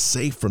 they're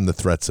safe from the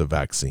threats of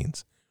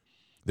vaccines.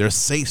 They're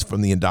safe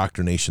from the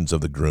indoctrinations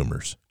of the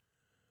groomers.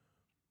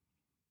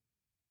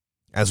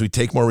 As we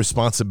take more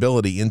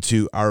responsibility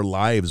into our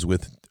lives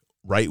with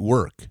right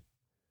work,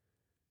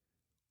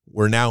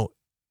 we're now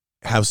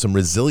have some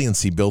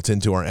resiliency built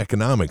into our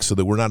economics so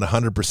that we're not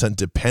 100%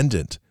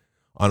 dependent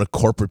on a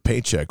corporate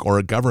paycheck or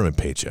a government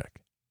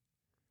paycheck.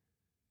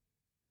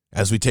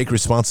 As we take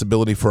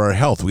responsibility for our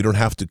health, we don't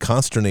have to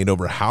consternate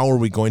over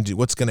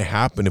what's going to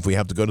happen if we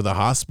have to go to the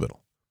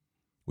hospital.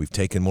 We've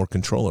taken more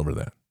control over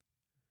that.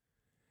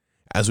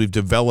 As we've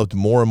developed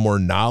more and more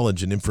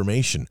knowledge and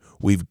information,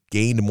 we've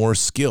gained more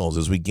skills.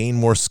 As we gain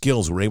more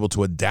skills, we're able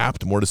to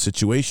adapt more to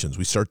situations.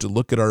 We start to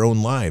look at our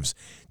own lives,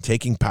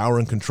 taking power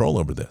and control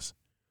over this.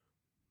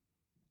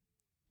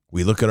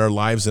 We look at our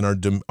lives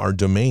and our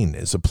domain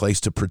as a place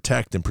to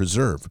protect and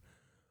preserve.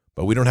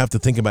 But we don't have to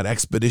think about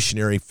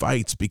expeditionary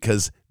fights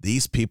because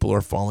these people are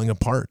falling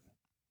apart.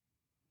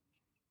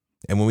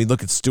 And when we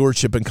look at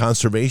stewardship and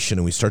conservation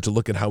and we start to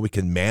look at how we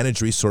can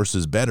manage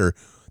resources better,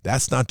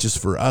 that's not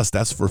just for us,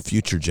 that's for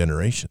future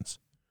generations.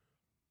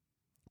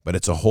 But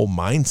it's a whole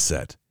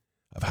mindset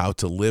of how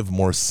to live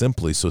more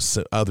simply so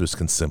others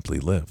can simply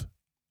live.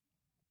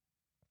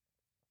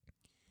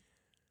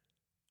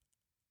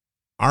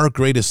 Our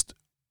greatest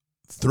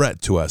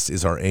threat to us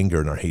is our anger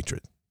and our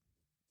hatred.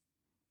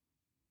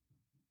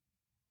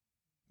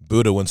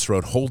 Buddha once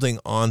wrote, holding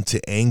on to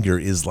anger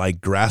is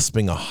like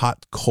grasping a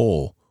hot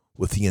coal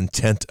with the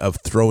intent of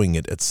throwing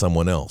it at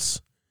someone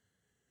else.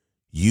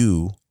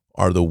 You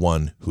are the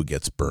one who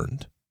gets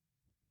burned.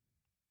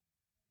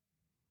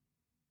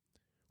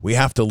 We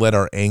have to let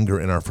our anger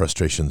and our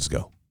frustrations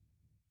go.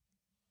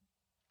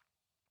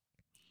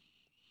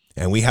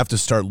 And we have to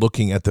start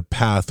looking at the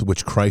path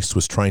which Christ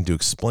was trying to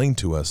explain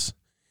to us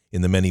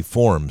in the many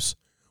forms,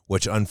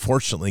 which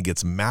unfortunately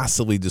gets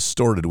massively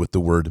distorted with the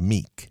word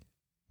meek.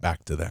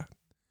 Back to that.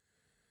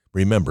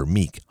 Remember,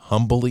 meek,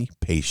 humbly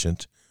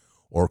patient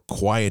or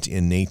quiet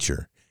in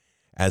nature,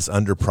 as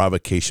under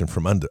provocation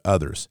from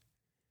others.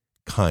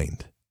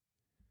 Kind.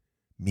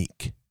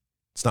 Meek.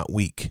 It's not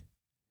weak.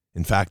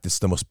 In fact, it's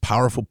the most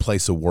powerful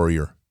place a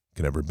warrior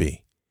can ever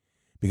be.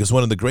 Because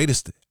one of the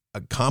greatest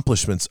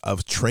accomplishments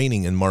of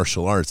training in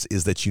martial arts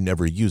is that you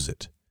never use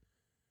it.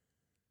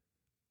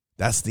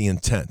 That's the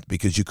intent,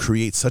 because you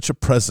create such a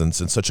presence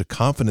and such a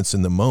confidence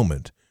in the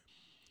moment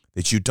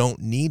that you don't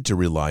need to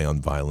rely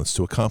on violence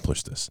to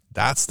accomplish this.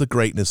 That's the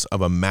greatness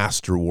of a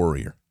master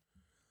warrior.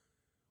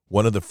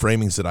 One of the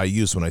framings that I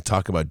use when I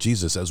talk about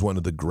Jesus as one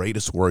of the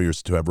greatest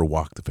warriors to ever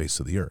walk the face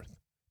of the earth.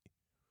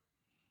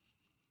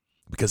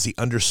 Because he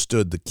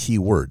understood the key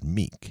word,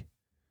 meek.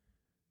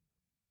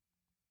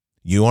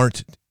 You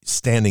aren't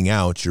standing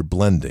out, you're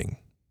blending.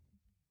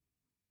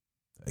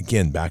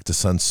 Again, back to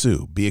Sun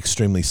Tzu. Be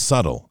extremely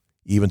subtle,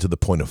 even to the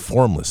point of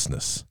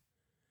formlessness.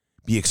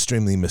 Be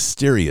extremely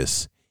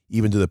mysterious,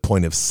 even to the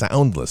point of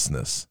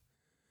soundlessness.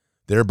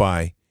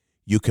 Thereby,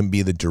 you can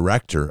be the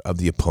director of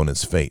the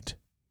opponent's fate.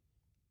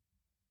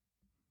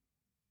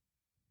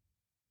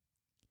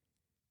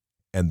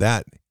 And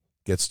that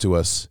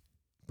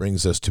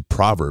brings us to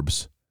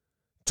Proverbs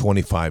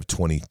 21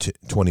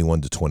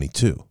 to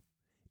 22.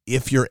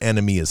 If your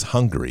enemy is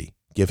hungry,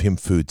 give him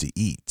food to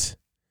eat.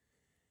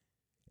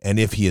 And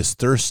if he is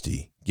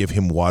thirsty, give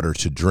him water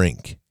to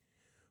drink.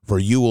 For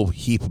you will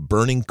heap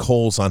burning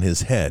coals on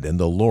his head, and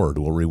the Lord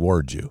will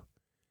reward you.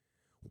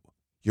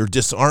 You're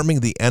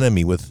disarming the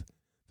enemy with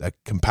that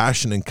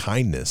compassion and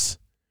kindness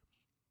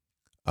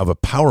of a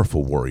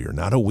powerful warrior,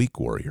 not a weak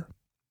warrior.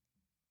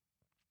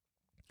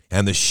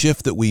 And the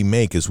shift that we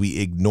make as we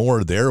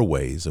ignore their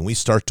ways and we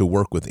start to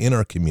work within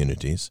our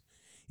communities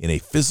in a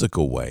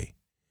physical way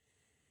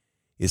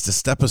is to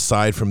step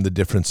aside from the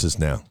differences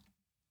now.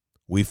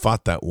 We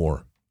fought that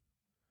war.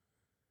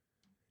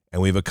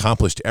 And we've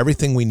accomplished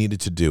everything we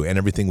needed to do and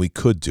everything we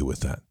could do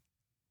with that.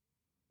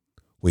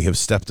 We have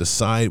stepped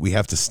aside. We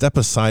have to step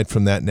aside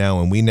from that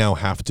now, and we now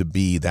have to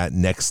be that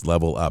next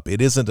level up.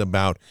 It isn't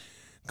about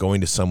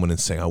going to someone and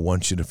saying, I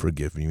want you to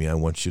forgive me. I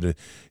want you to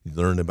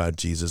learn about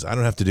Jesus. I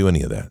don't have to do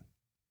any of that.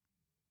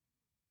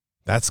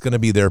 That's going to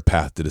be their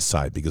path to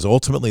decide, because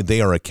ultimately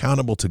they are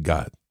accountable to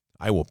God.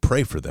 I will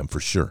pray for them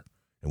for sure,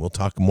 and we'll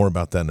talk more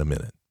about that in a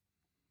minute.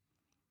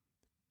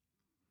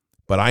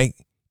 But I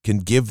can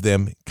give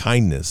them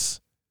kindness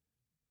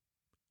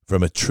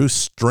from a true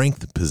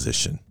strength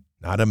position,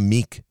 not a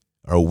meek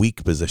or a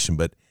weak position,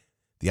 but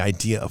the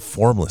idea of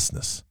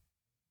formlessness.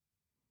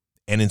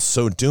 And in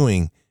so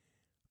doing,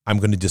 I'm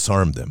going to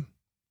disarm them.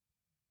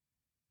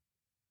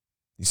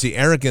 You see,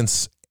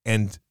 arrogance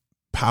and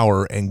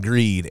power and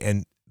greed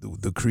and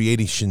the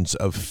creations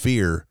of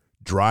fear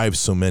drive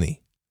so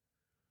many.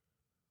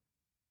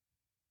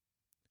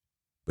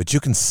 But you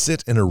can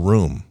sit in a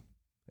room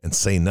and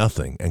say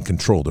nothing and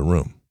control the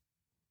room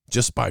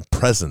just by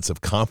presence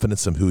of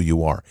confidence of who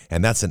you are.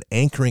 And that's an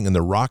anchoring in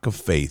the rock of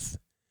faith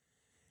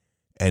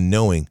and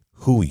knowing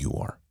who you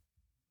are.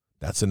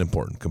 That's an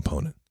important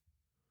component.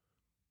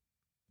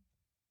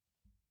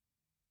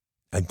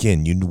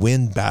 Again, you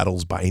win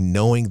battles by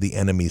knowing the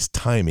enemy's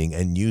timing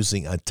and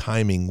using a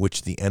timing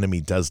which the enemy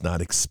does not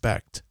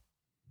expect.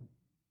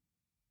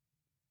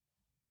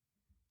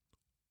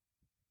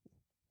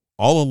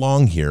 all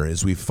along here,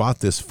 as we've fought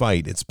this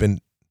fight, it's been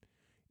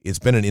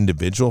an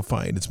individual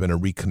fight. It's been a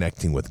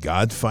reconnecting with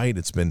God fight.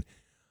 It's been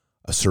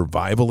a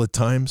survival at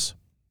times.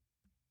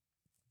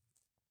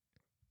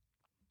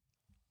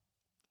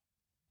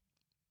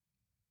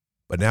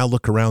 But now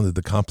look around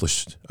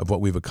at what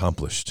we've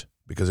accomplished,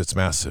 because it's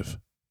massive.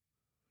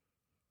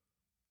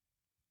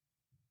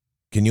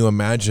 Can you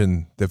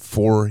imagine that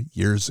 4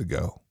 years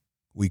ago,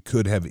 we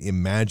could have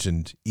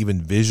imagined,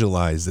 even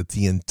visualized, that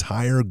the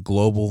entire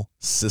global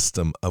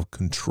system of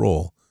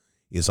control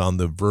is on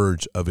the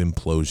verge of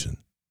implosion?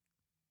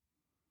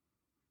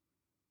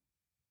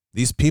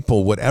 These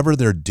people, whatever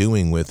they're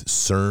doing with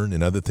CERN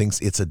and other things,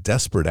 it's a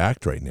desperate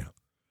act right now.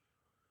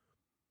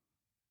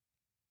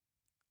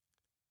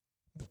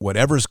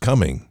 Whatever's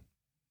coming,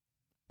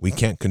 we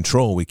can't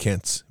control, we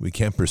can't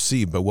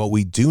perceive, but what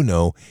we do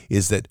know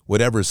is that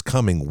whatever's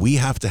coming, we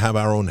have to have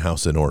our own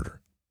house in order.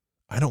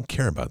 I don't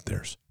care about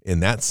theirs.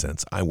 In that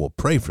sense, I will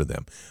pray for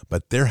them,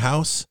 but their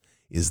house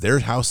is their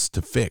house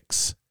to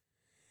fix.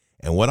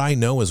 And what I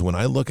know is when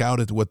I look out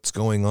at what's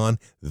going on,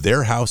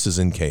 their house is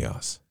in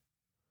chaos.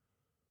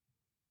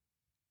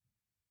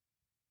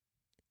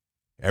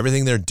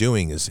 Everything they're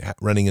doing is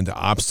running into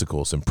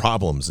obstacles and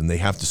problems, and they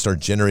have to start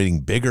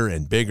generating bigger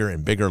and bigger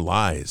and bigger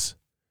lies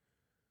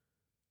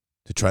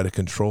to try to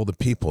control the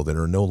people that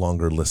are no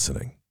longer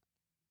listening.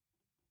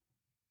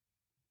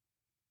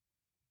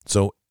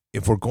 So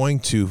if we're going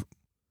to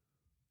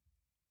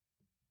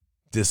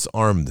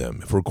disarm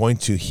them, if we're going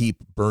to heap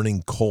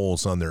burning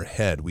coals on their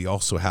head, we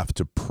also have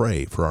to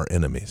pray for our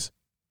enemies.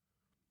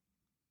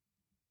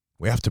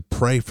 We have to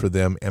pray for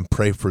them and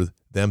pray for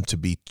them to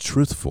be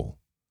truthful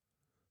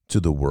to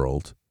the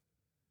world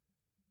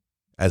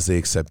as they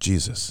accept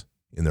Jesus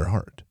in their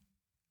heart.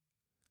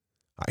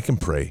 I can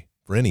pray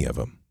for any of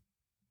them,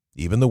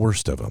 even the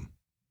worst of them.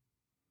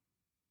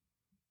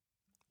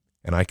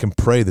 And I can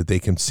pray that they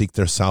can seek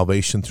their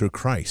salvation through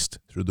Christ,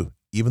 through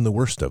even the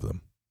worst of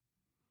them.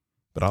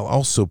 But I'll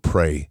also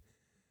pray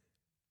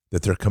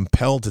that they're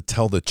compelled to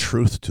tell the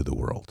truth to the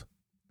world,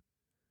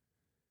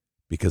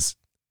 because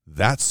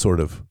that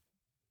sort of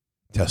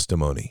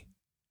testimony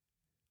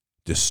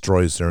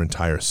destroys their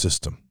entire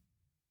system.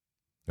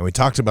 And we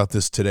talked about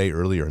this today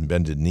earlier in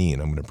Bended Knee,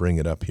 and I'm going to bring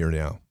it up here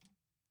now.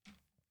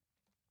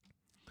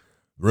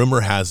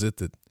 Rumor has it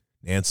that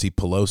Nancy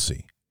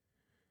Pelosi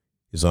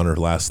is on her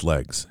last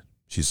legs.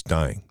 She's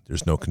dying.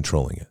 There's no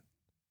controlling it.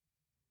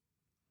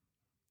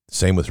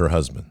 Same with her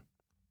husband.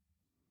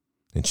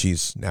 And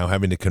she's now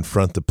having to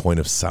confront the point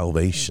of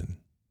salvation.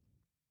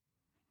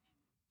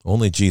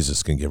 Only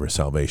Jesus can give her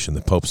salvation.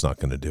 The Pope's not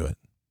going to do it.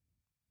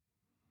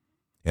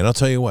 And I'll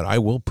tell you what, I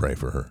will pray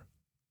for her.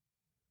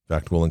 In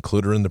fact, we'll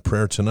include her in the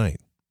prayer tonight,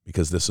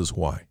 because this is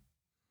why.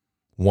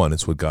 One,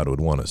 it's what God would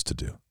want us to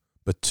do.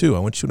 But two, I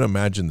want you to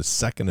imagine the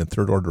second and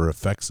third order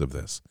effects of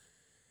this.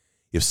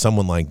 If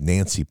someone like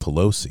Nancy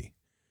Pelosi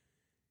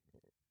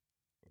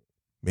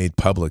made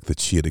public that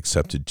she had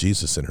accepted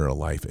Jesus in her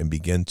life and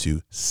began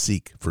to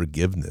seek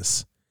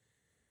forgiveness,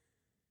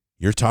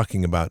 you're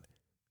talking about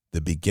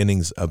the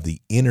beginnings of the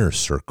inner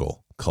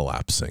circle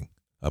collapsing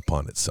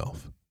upon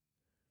itself.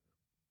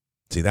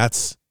 See,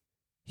 that's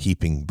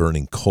heaping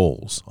burning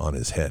coals on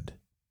his head.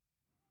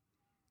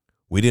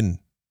 We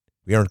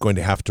aren't going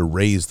to have to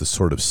raise the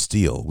sword of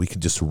steel. We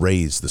can just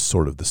raise the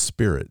sword of the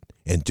Spirit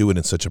and do it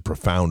in such a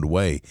profound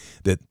way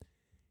that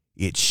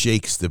it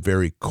shakes the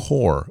very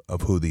core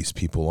of who these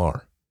people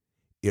are.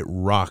 It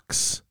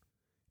rocks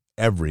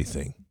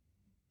everything.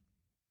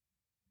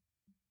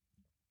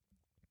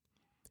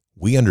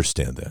 We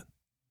understand that.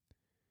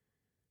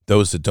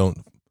 Those that don't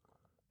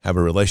have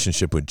a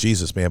relationship with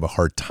Jesus may have a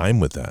hard time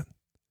with that.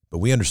 But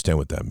we understand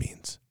what that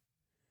means.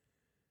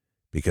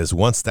 Because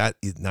once that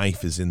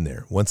knife is in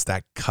there, once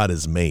that cut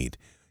is made,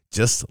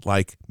 just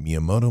like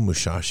Miyamoto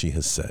Musashi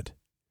has said,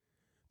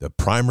 the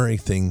primary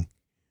thing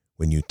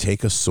when you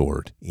take a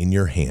sword in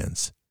your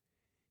hands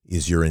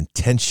is your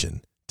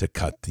intention to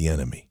cut the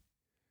enemy.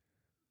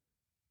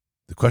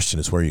 The question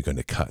is, where are you going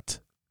to cut?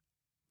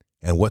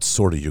 And what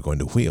sword are you going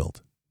to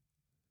wield?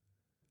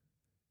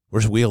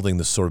 We're wielding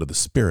the sword of the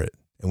Spirit,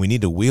 and we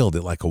need to wield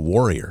it like a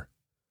warrior.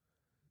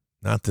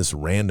 Not this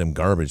random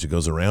garbage that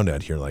goes around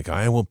out here like,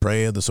 I will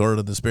pray the sword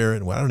of the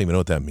Spirit. Well, I don't even know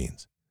what that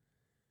means.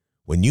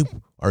 When you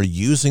are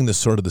using the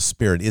sword of the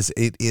Spirit,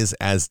 it is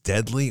as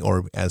deadly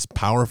or as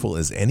powerful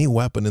as any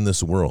weapon in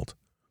this world.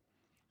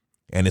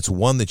 And it's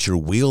one that you're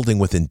wielding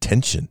with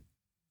intention.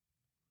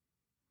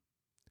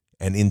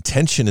 And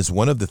intention is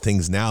one of the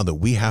things now that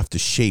we have to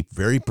shape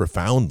very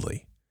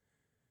profoundly.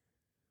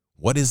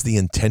 What is the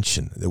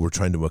intention that we're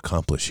trying to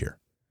accomplish here?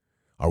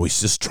 Are we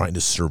just trying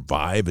to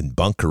survive and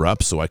bunker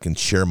up so I can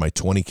share my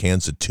 20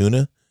 cans of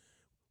tuna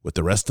with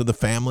the rest of the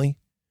family?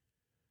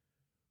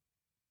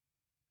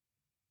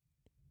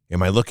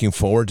 Am I looking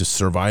forward to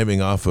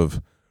surviving off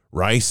of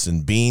rice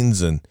and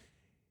beans and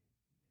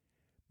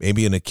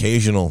maybe an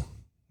occasional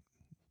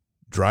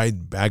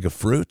dried bag of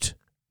fruit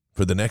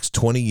for the next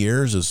 20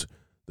 years as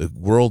the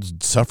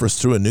world suffers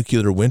through a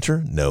nuclear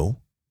winter?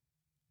 No.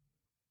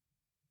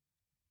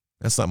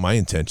 That's not my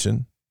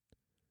intention.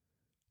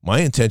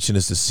 My intention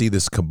is to see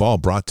this cabal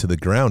brought to the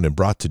ground and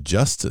brought to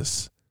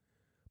justice.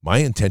 My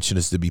intention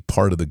is to be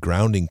part of the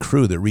grounding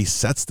crew that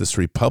resets this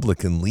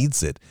republic and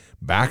leads it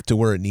back to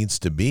where it needs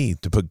to be,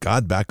 to put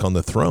God back on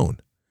the throne.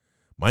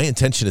 My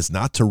intention is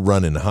not to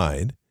run and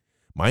hide.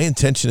 My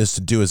intention is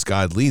to do as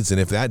God leads,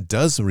 and if that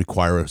does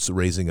require a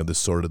raising of the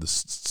sword of the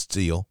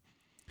steel,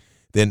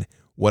 then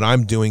what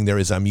I'm doing there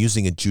is I'm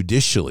using it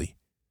judicially,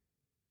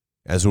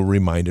 as we're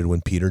reminded when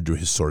Peter drew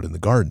his sword in the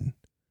garden.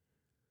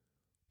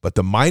 But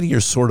the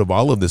mightier sword of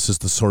all of this is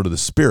the sword of the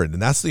Spirit,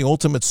 and that's the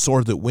ultimate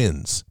sword that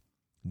wins.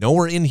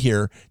 Nowhere in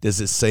here does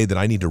it say that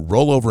I need to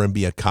roll over and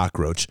be a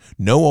cockroach,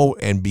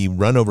 and be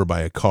run over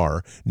by a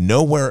car.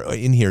 Nowhere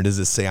in here does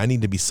it say I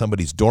need to be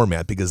somebody's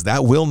doormat, because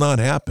that will not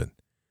happen.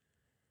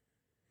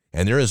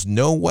 And there is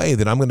no way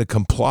that I'm going to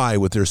comply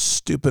with their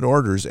stupid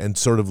orders and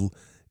sort of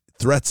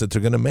threats that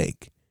they're going to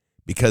make,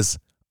 because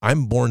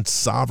I'm born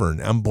sovereign.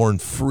 I'm born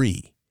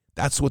free.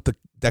 That's what the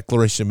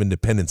Declaration of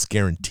Independence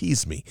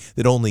guarantees me,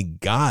 that only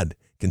God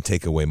can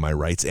take away my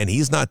rights, and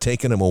he's not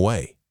taking them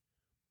away.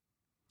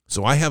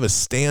 So I have a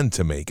stand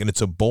to make, and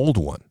it's a bold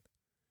one.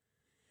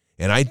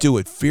 And I do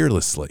it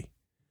fearlessly,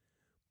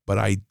 but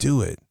I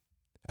do it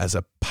as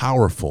a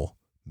powerful,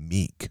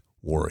 meek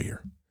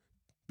warrior.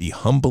 Be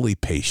humbly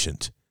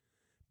patient,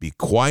 be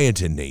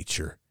quiet in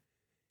nature,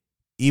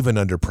 even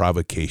under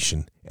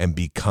provocation, and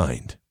be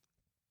kind.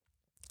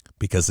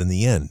 Because in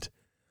the end,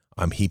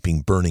 I'm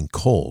heaping burning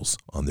coals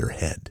on their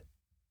head.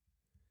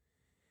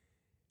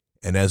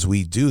 And as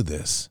we do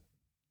this,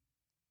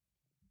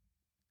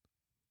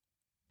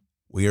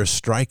 we are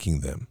striking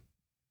them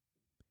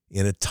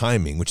in a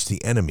timing which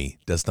the enemy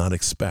does not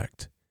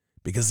expect,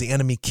 because the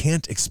enemy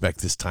can't expect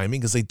this timing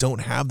because they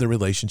don't have the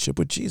relationship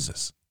with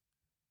Jesus.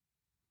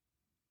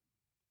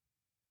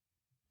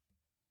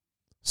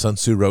 Sun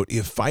Tzu wrote,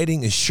 "If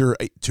fighting is sure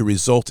to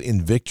result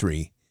in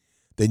victory,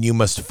 then you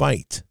must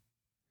fight,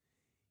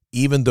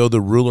 even though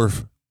the ruler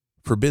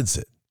forbids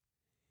it.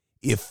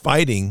 If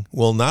fighting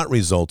will not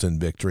result in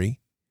victory,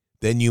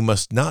 then you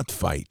must not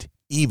fight,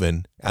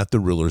 even at the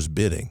ruler's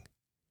bidding."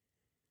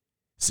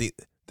 See,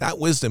 that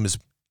wisdom is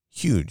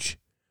huge,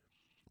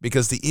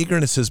 because the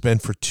eagerness has been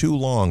for too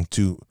long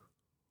to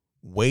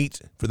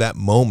wait for that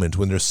moment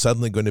when there's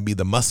suddenly going to be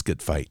the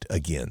musket fight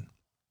again.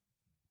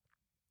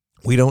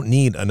 We don't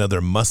need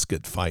another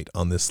musket fight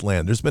on this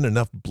land. There's been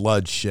enough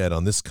blood shed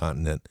on this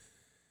continent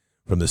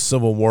from the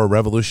Civil War,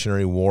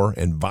 Revolutionary War,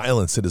 and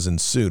violence that has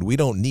ensued. We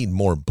don't need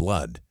more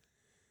blood.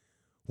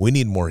 We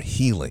need more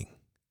healing.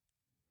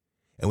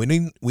 And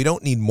we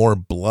don't need more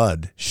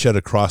blood shed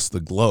across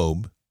the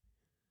globe.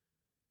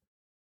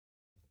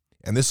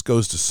 And this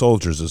goes to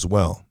soldiers as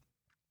well.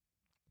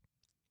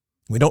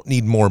 We don't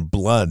need more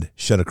blood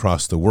shed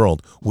across the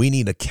world. We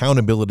need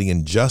accountability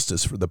and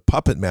justice for the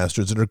puppet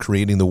masters that are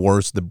creating the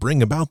wars that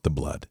bring about the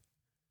blood.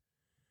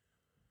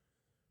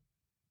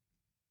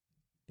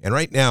 And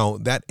right now,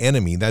 that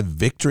enemy, that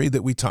victory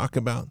that we talk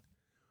about,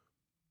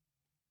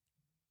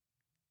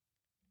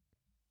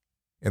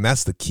 and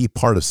that's the key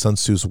part of Sun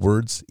Tzu's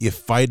words, if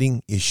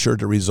fighting is sure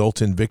to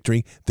result in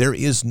victory, there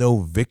is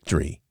no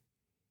victory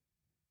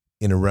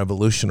in a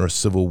revolution or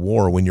civil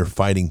war when you're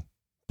fighting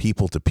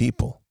people to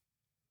people.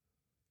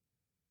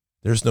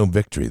 There's no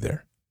victory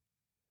there.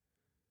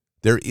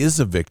 There is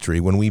a victory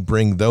when we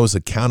bring those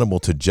accountable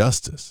to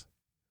justice.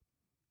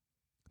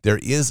 There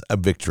is a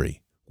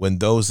victory when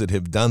those that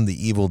have done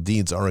the evil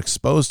deeds are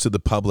exposed to the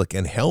public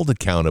and held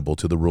accountable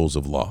to the rules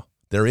of law.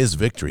 There is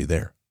victory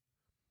there.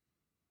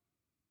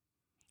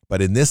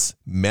 But in this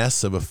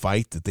mess of a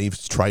fight that they've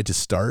tried to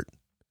start,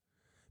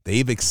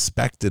 they've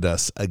expected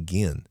us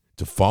again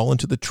to fall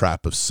into the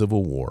trap of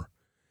civil war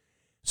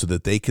so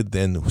that they could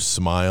then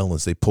smile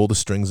as they pull the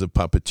strings of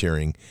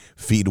puppeteering,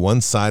 feed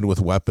one side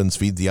with weapons,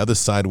 feed the other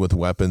side with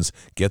weapons,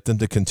 get them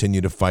to continue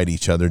to fight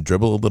each other,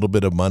 dribble a little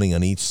bit of money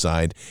on each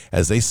side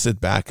as they sit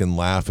back and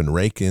laugh and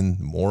rake in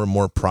more and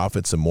more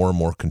profits and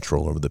more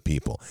control over the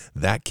people.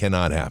 That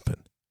cannot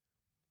happen.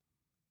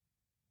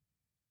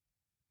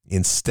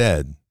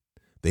 Instead,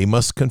 they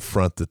must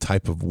confront the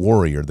type of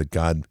warrior that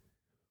God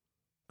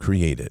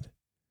created.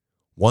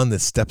 One that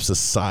steps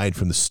aside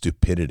from the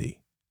stupidity.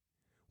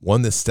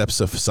 One that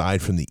steps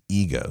aside from the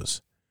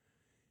egos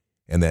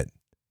and that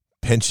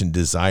penchant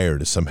desire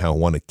to somehow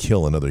want to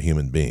kill another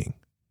human being.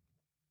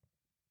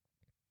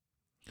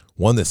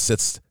 One that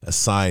sits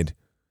aside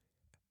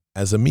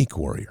as a meek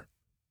warrior.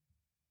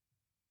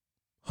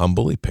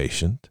 Humbly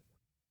patient,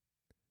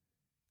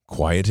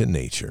 quiet in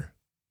nature,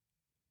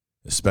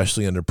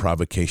 especially under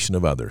provocation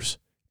of others,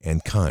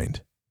 and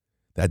kind.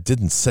 That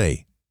didn't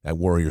say that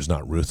warrior's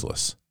not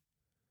ruthless.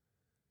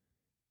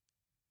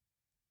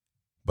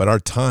 But our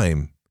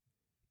time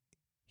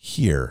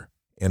here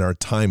and our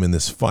time in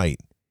this fight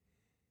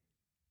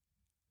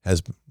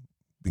has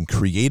been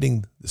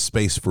creating the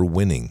space for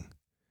winning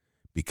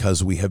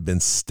because we have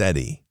been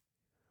steady,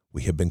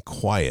 we have been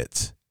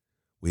quiet,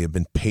 we have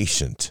been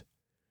patient,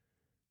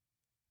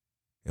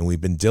 and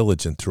we've been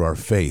diligent through our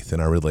faith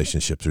and our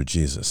relationship through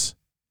Jesus.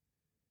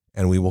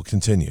 And we will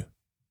continue,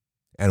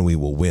 and we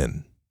will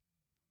win.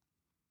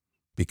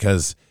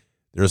 Because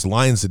There's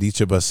lines that each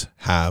of us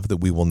have that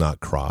we will not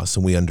cross,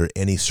 and we, under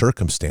any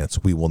circumstance,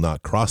 we will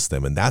not cross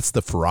them. And that's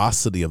the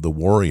ferocity of the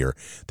warrior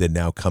that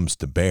now comes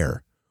to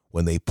bear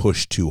when they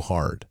push too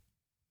hard.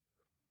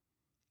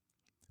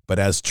 But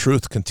as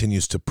truth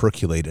continues to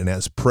percolate, and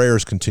as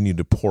prayers continue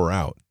to pour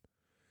out,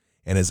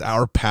 and as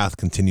our path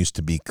continues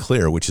to be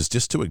clear, which is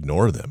just to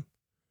ignore them,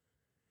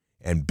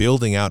 and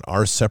building out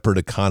our separate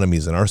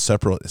economies and our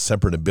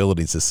separate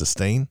abilities to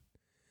sustain,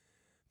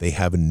 they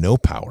have no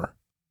power.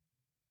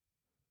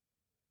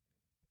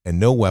 And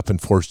no weapon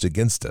forged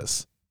against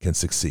us can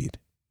succeed.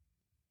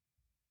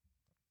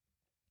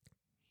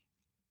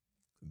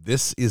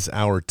 This is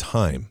our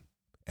time,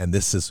 and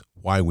this is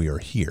why we are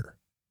here.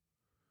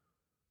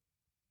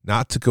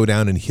 Not to go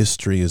down in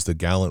history as the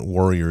gallant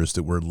warriors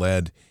that were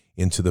led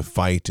into the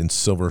fight in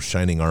silver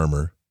shining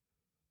armor,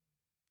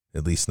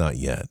 at least not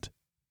yet.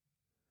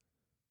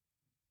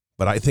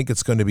 But I think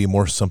it's going to be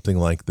more something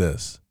like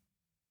this.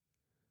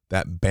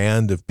 That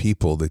band of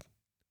people that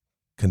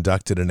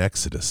conducted an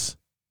exodus,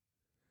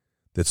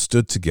 that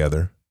stood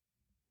together,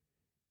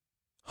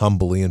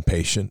 humbly and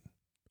patient,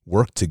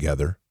 worked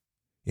together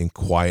in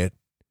quiet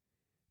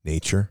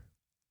nature,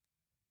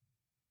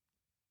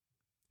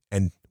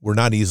 and were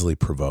not easily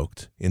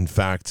provoked. In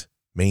fact,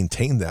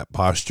 maintained that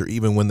posture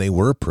even when they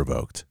were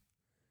provoked.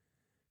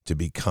 To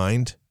be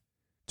kind,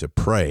 to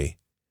pray,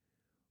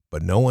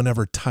 but no one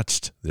ever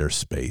touched their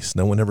space.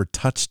 No one ever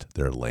touched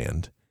their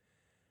land,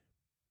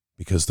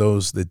 because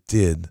those that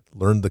did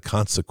learned the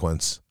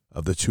consequence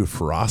of the true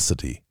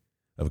ferocity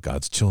of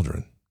God's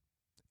children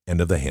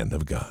and of the hand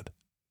of God.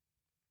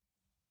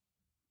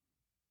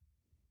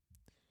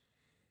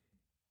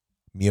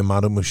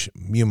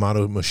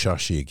 Miyamoto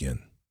Musashi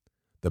again.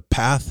 The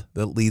path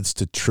that leads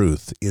to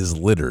truth is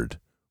littered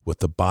with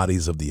the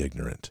bodies of the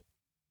ignorant.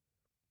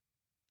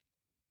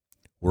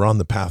 We're on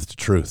the path to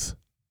truth,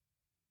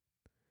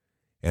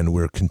 and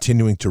we're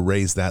continuing to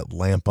raise that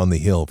lamp on the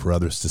hill for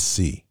others to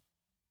see.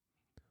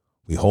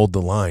 We hold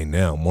the line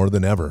now more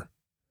than ever.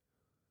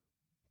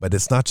 But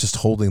it's not just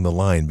holding the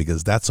line,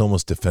 because that's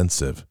almost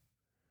defensive.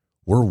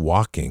 We're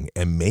walking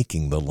and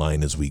making the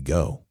line as we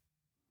go,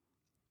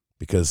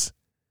 because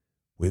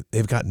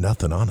they've got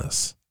nothing on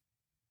us.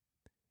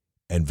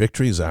 And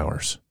victory is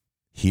ours,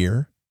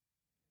 here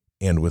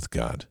and with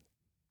God.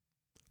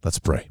 Let's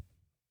pray.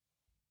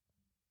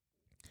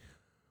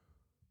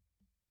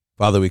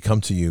 Father, we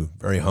come to you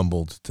very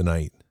humbled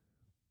tonight,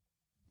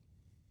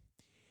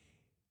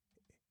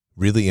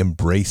 really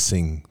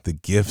embracing the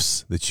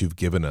gifts that you've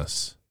given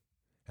us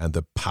and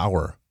the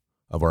power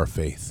of our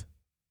faith.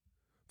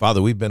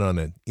 Father, we've been on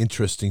an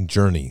interesting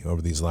journey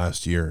over these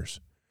last years.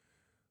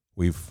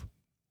 We've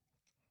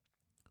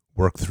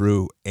worked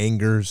through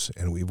angers,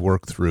 and we've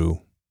worked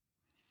through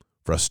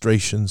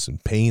frustrations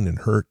and pain and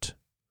hurt.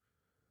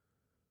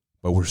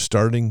 But we're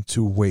starting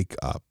to wake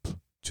up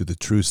to the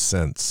true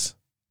sense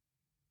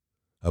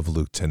of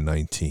Luke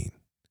 10:19.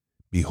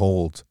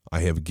 Behold,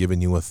 I have given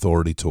you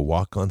authority to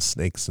walk on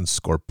snakes and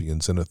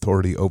scorpions, and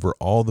authority over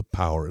all the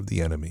power of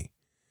the enemy,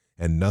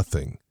 and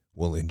nothing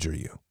will injure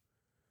you.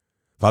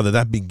 Father,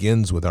 that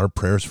begins with our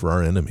prayers for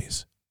our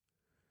enemies,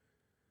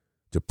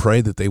 to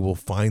pray that they will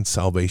find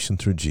salvation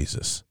through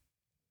Jesus,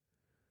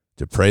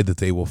 to pray that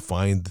they will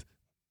find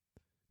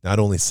not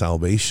only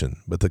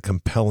salvation, but the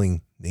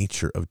compelling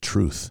nature of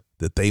truth,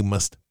 that they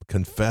must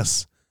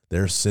confess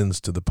their sins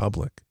to the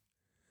public,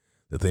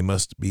 that they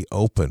must be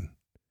open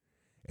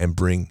and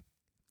bring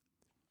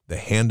the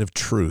hand of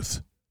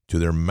truth to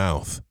their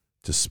mouth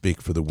to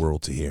speak for the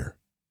world to hear.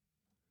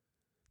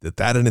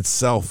 That in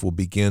itself will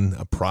begin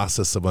a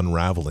process of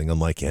unraveling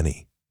unlike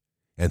any.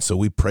 And so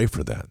we pray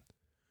for that.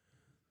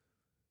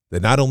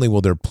 That not only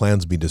will their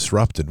plans be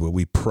disrupted, but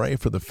we pray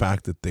for the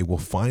fact that they will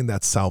find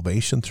that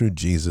salvation through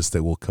Jesus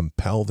that will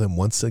compel them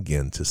once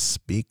again to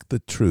speak the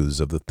truths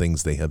of the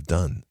things they have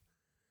done.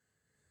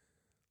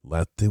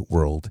 Let the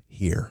world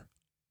hear.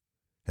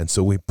 And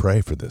so we pray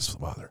for this,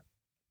 Father.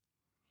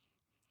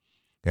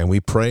 And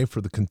we pray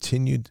for the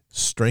continued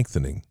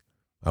strengthening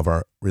of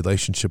our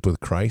relationship with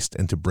Christ,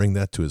 and to bring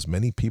that to as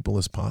many people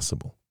as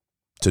possible.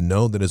 To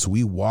know that as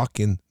we walk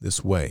in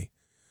this way,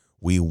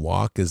 we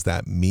walk as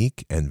that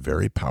meek and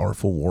very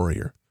powerful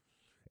warrior,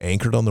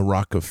 anchored on the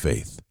rock of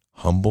faith,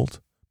 humbled,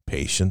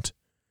 patient,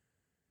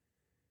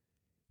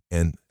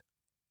 and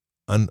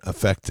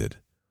unaffected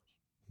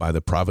by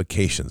the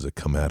provocations that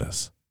come at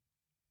us.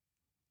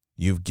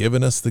 You've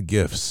given us the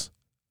gifts,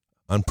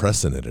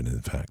 unprecedented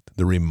in fact,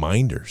 the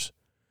reminders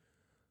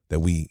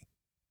that we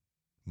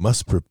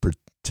must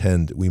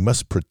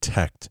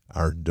protect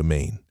our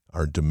domain,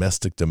 our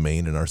domestic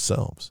domain, and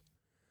ourselves.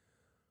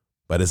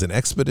 But as an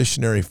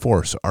expeditionary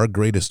force, our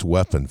greatest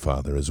weapon,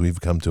 Father, as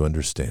we've come to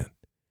understand,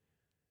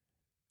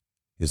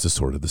 is the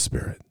sword of the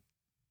Spirit.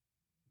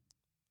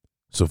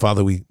 So,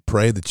 Father, we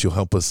pray that you'll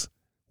help us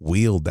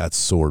wield that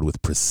sword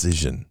with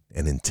precision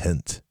and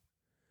intent,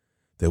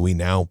 that we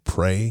now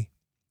pray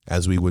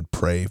as we would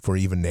pray for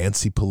even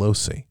Nancy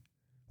Pelosi.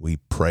 We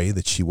pray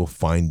that she will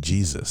find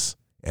Jesus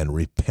and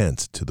repent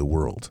to the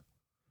world.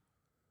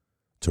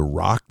 to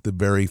rock the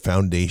very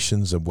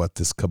foundations of what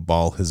this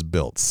cabal has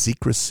built,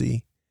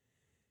 secrecy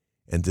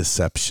and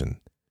deception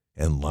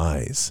and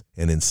lies,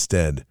 and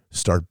instead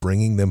start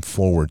bringing them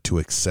forward to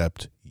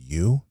accept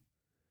you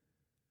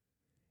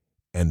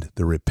and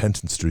the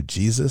repentance through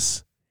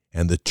Jesus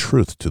and the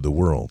truth to the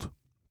world.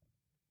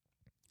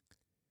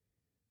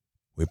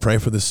 We pray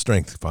for the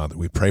strength, Father.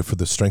 We pray for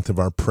the strength of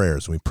our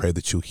prayers. We pray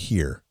that you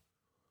hear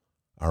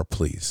our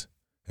pleas.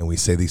 And we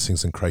say these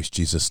things in Christ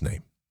Jesus'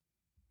 name.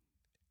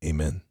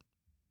 Amen.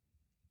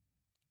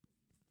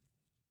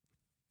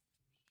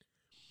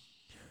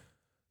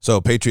 So,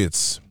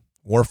 Patriots,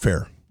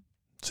 warfare.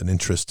 It's an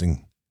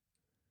interesting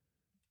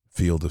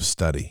field of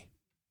study.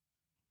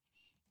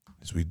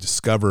 As we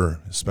discover,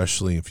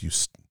 especially if you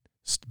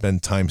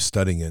spend time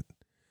studying it,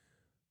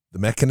 the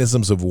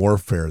mechanisms of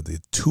warfare, the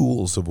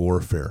tools of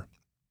warfare,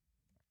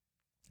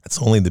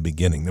 it's only the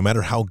beginning. No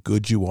matter how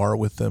good you are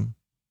with them,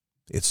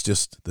 it's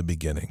just the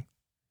beginning.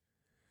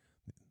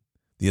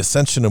 The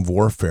ascension of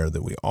warfare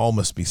that we all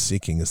must be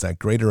seeking is that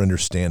greater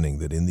understanding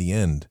that in the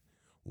end,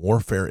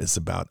 warfare is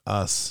about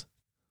us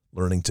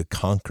learning to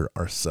conquer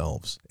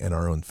ourselves and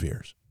our own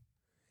fears,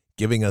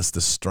 giving us the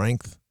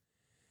strength,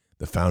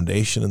 the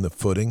foundation, and the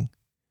footing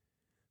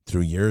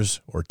through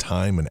years or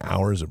time and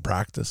hours of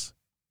practice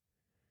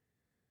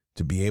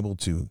to be able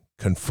to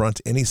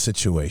confront any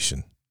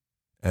situation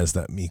as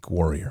that meek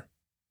warrior.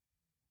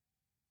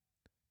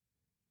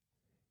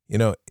 You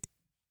know,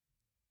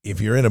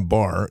 if you're in a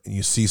bar and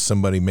you see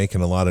somebody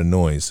making a lot of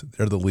noise,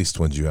 they're the least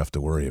ones you have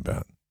to worry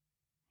about.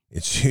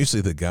 It's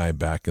usually the guy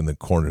back in the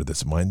corner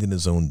that's minding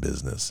his own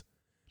business,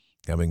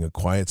 having a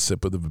quiet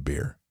sip of the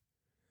beer.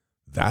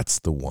 That's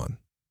the one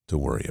to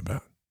worry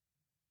about.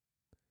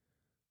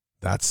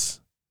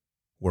 That's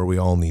where we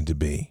all need to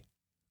be,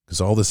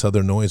 because all this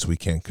other noise we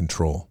can't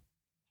control.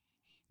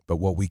 But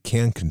what we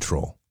can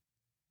control,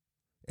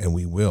 and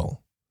we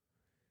will,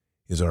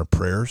 is our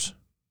prayers,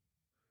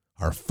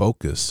 our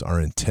focus,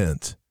 our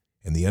intent,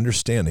 and the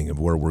understanding of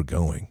where we're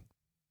going.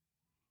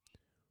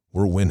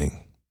 We're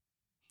winning.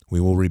 We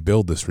will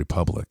rebuild this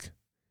republic,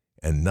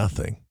 and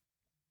nothing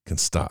can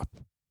stop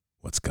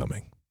what's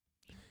coming.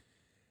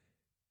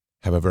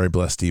 Have a very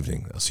blessed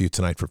evening. I'll see you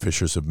tonight for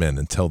Fishers of Men.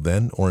 Until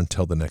then, or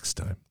until the next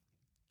time,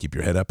 keep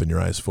your head up and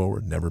your eyes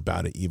forward. Never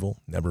bow to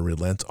evil. Never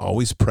relent.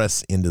 Always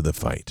press into the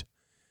fight.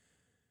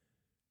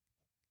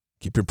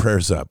 Keep your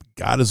prayers up.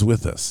 God is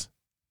with us.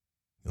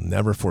 He'll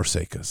never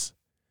forsake us.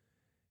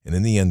 And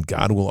in the end,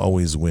 God will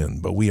always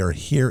win. But we are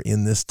here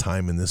in this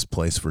time, in this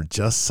place, for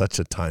just such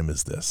a time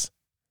as this.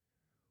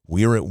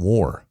 We are at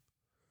war.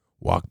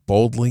 Walk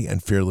boldly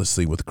and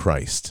fearlessly with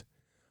Christ.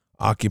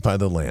 Occupy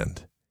the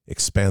land.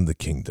 Expand the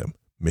kingdom.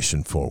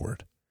 Mission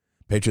forward.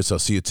 Patriots, I'll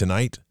see you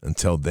tonight.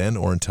 Until then,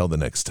 or until the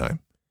next time.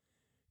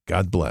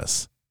 God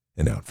bless,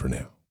 and out for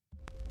now.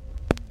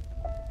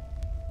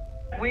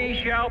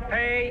 We shall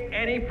pay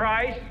any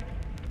price,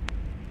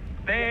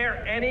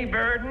 bear any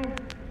burden,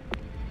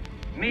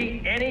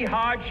 meet any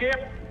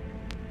hardship,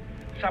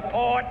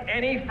 support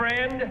any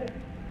friend,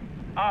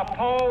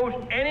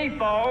 oppose any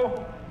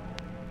foe,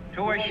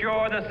 to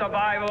assure the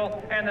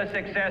survival and the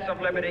success of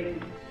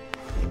liberty.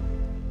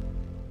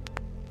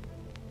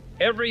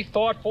 Every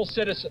thoughtful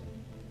citizen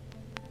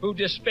who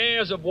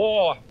despairs of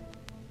war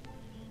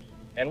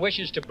and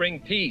wishes to bring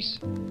peace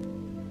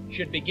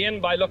should begin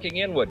by looking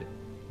inward,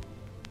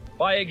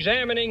 by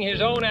examining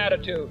his own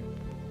attitude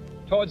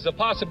towards the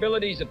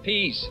possibilities of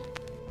peace.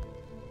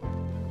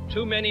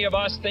 Too many of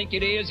us think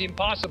it is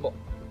impossible.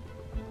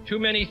 Too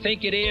many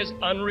think it is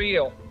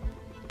unreal.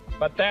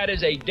 But that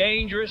is a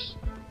dangerous,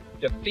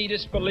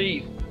 defeatist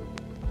belief.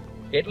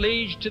 It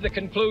leads to the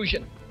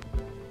conclusion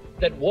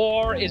that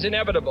war is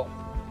inevitable,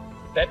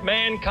 that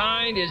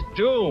mankind is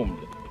doomed,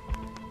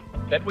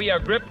 that we are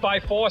gripped by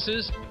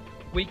forces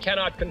we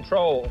cannot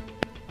control.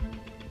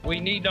 We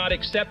need not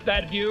accept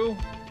that view.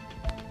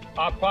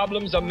 Our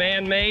problems are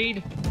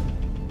man-made,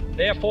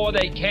 therefore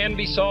they can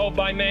be solved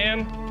by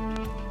man,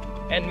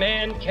 and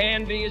man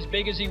can be as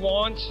big as he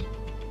wants.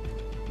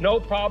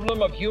 No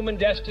problem of human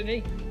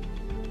destiny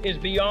is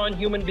beyond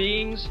human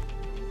beings.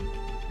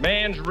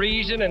 Man's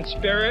reason and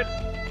spirit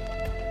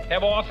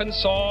have often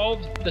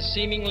solved the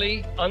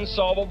seemingly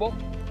unsolvable,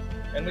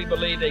 and we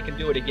believe they can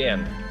do it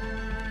again.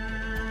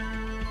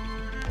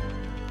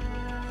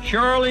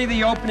 Surely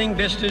the opening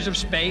vistas of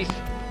space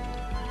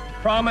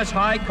promise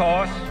high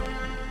costs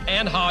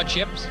and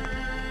hardships,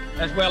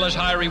 as well as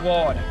high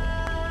reward.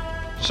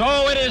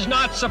 So it is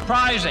not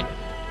surprising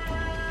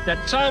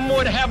that some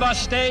would have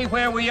us stay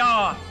where we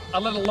are a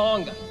little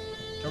longer,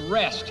 to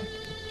rest,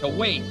 to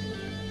wait.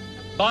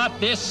 But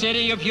this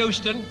city of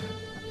Houston,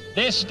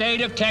 this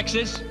state of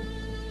Texas,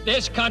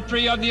 this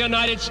country of the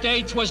United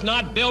States was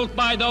not built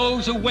by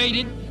those who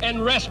waited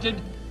and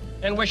rested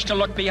and wished to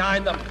look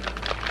behind them.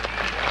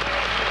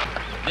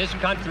 This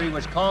country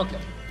was conquered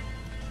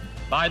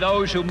by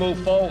those who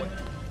move forward,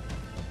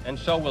 and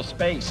so will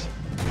space.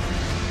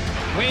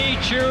 We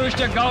choose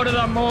to go to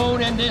the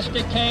moon in this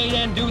decade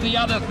and do the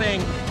other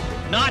thing,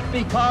 not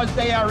because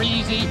they are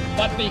easy,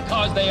 but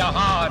because they are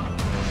hard.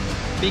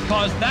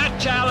 because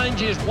that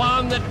challenge is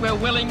one that we're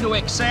willing to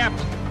accept.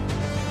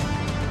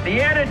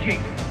 The energy,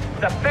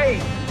 the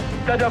faith,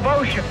 the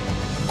devotion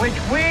which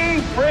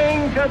we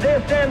bring to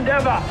this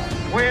endeavor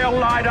will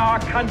light our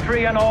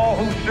country and all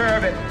who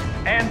serve it.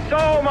 And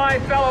so, my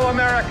fellow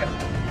Americans,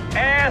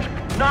 ask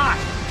not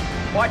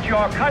what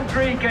your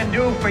country can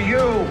do for you,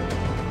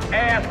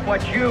 ask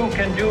what you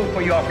can do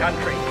for your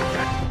country.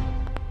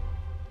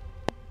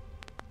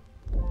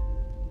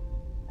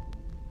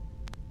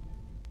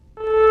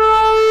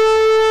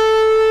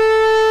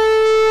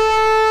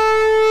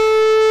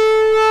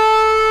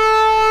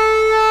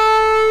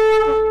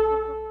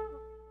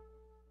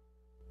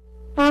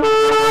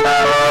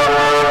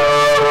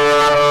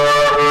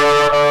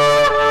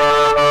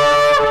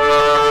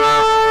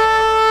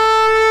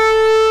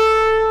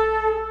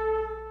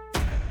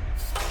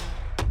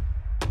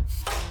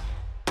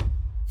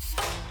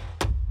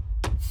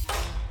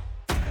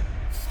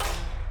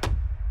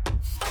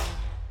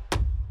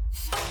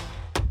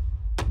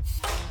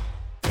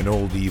 An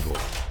old evil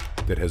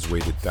that has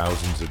waited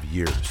thousands of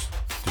years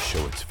to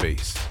show its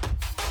face.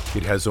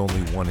 It has only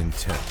one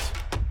intent: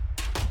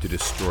 to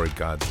destroy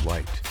God's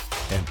light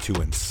and to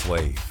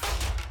enslave.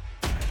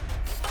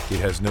 It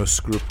has no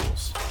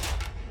scruples.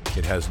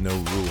 It has no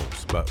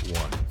rules but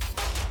one: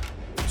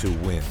 to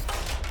win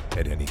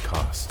at any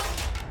cost.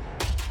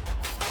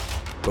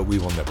 But we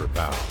will never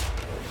bow,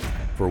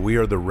 for we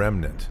are the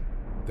remnant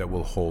that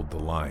will hold the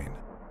line.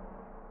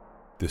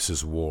 This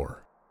is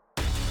war.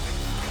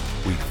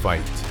 We fight.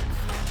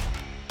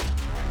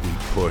 We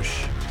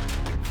push.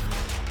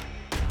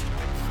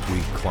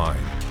 We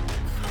climb.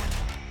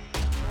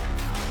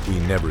 We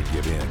never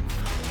give in.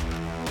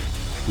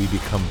 We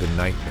become the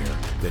nightmare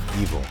that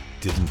evil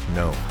didn't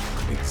know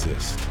could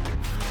exist.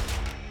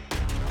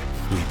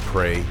 We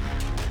pray.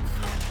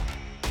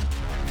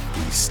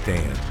 We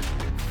stand.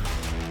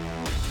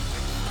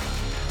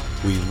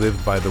 We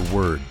live by the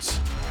words,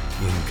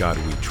 "In God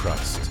we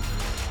trust."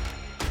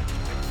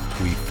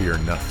 We fear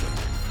nothing.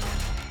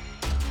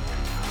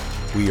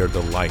 We are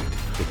the light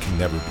that can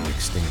never be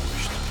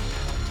extinguished.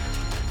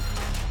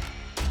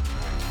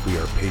 We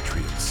are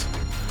patriots.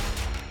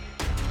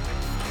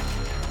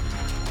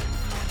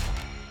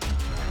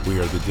 We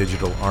are the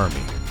digital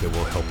army that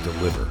will help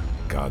deliver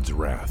God's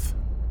wrath.